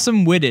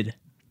 Possum Witted.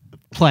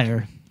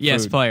 Player.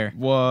 Yes, Food. player.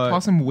 What?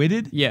 Possum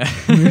Witted? Yeah.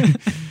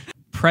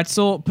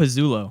 Pretzel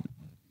Pizzulo.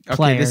 Okay,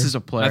 Player. this is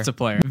a player. That's a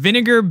player.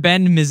 Vinegar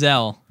Ben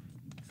Mizell.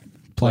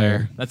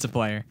 Player. That's a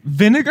player.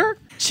 Vinegar?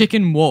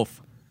 Chicken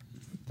Wolf.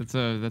 That's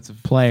a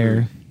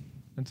Player. food.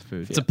 That's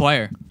food. It's a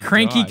player.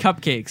 Cranky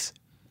God. Cupcakes.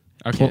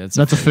 Okay, That's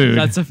a food.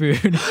 That's a food.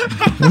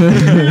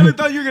 I really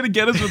thought you were gonna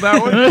get us with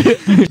that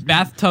one.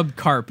 Bathtub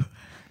Carp.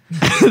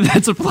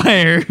 That's a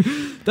player.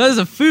 That is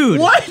a food.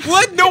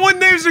 What? No one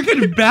names their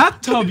kid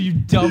bathtub, you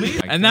dummy.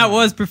 And that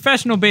was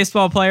professional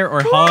baseball player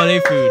or holiday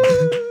food.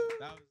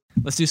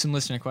 Let's do some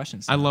listener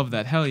questions. I love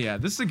that. Hell yeah.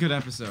 This is a good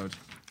episode.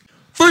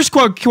 First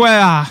question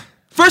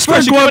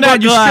coming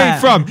at you straight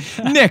from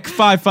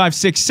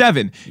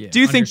Nick5567. Do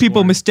you think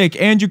people mistake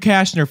Andrew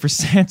Kashner for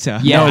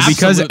Santa? No,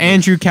 because absolutely.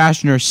 Andrew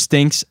Kashner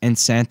stinks and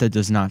Santa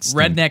does not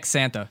stink. Redneck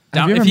Santa.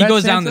 Have you If ever he met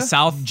goes down Santa? the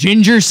south.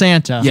 Ginger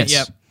Santa. Yes.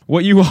 Yep.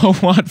 What you all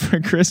want for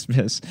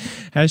Christmas?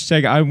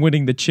 Hashtag I'm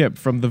winning the chip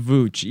from the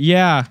Vooch.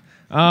 Yeah.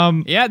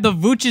 Yeah, the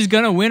Vooch is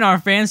going to win our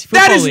fantasy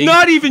football That is league.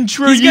 not even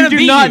true. He's You gonna do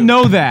beat not you.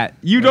 know that.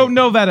 You don't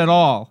know that at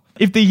all.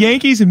 If the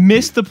Yankees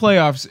miss the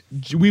playoffs,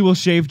 we will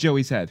shave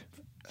Joey's head.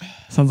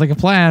 Sounds like a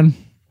plan.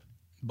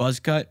 Buzz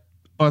cut.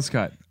 Buzz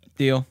cut.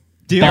 Deal.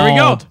 There we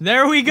go.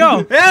 There we go.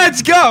 Yeah,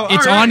 let's go.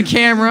 It's All right. on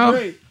camera.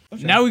 Great.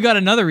 Now we got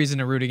another reason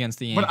to root against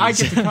the Yankees. But I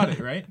get to cut it,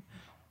 right?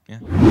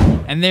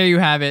 And there you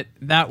have it.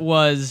 That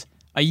was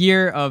a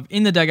year of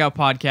In the Dugout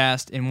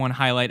podcast in one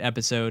highlight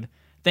episode.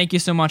 Thank you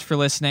so much for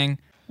listening.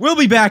 We'll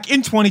be back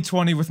in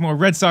 2020 with more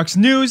Red Sox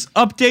news,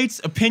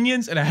 updates,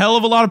 opinions, and a hell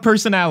of a lot of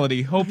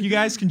personality. Hope you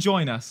guys can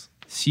join us.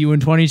 See you in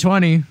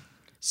 2020.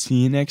 See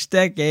you next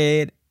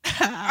decade.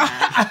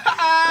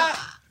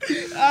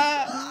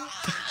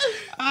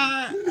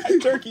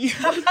 Turkey.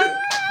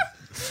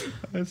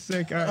 That's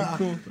sick. All right,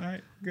 cool. All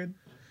right, good.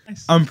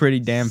 Nice. I'm pretty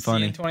damn See you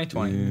funny. in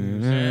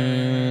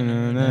 2020.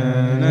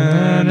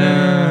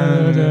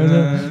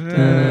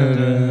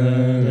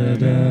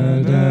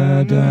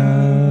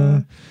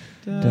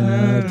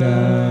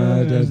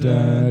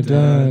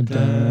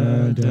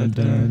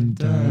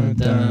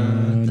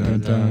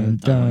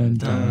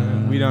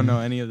 We don't know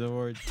any of the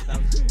words.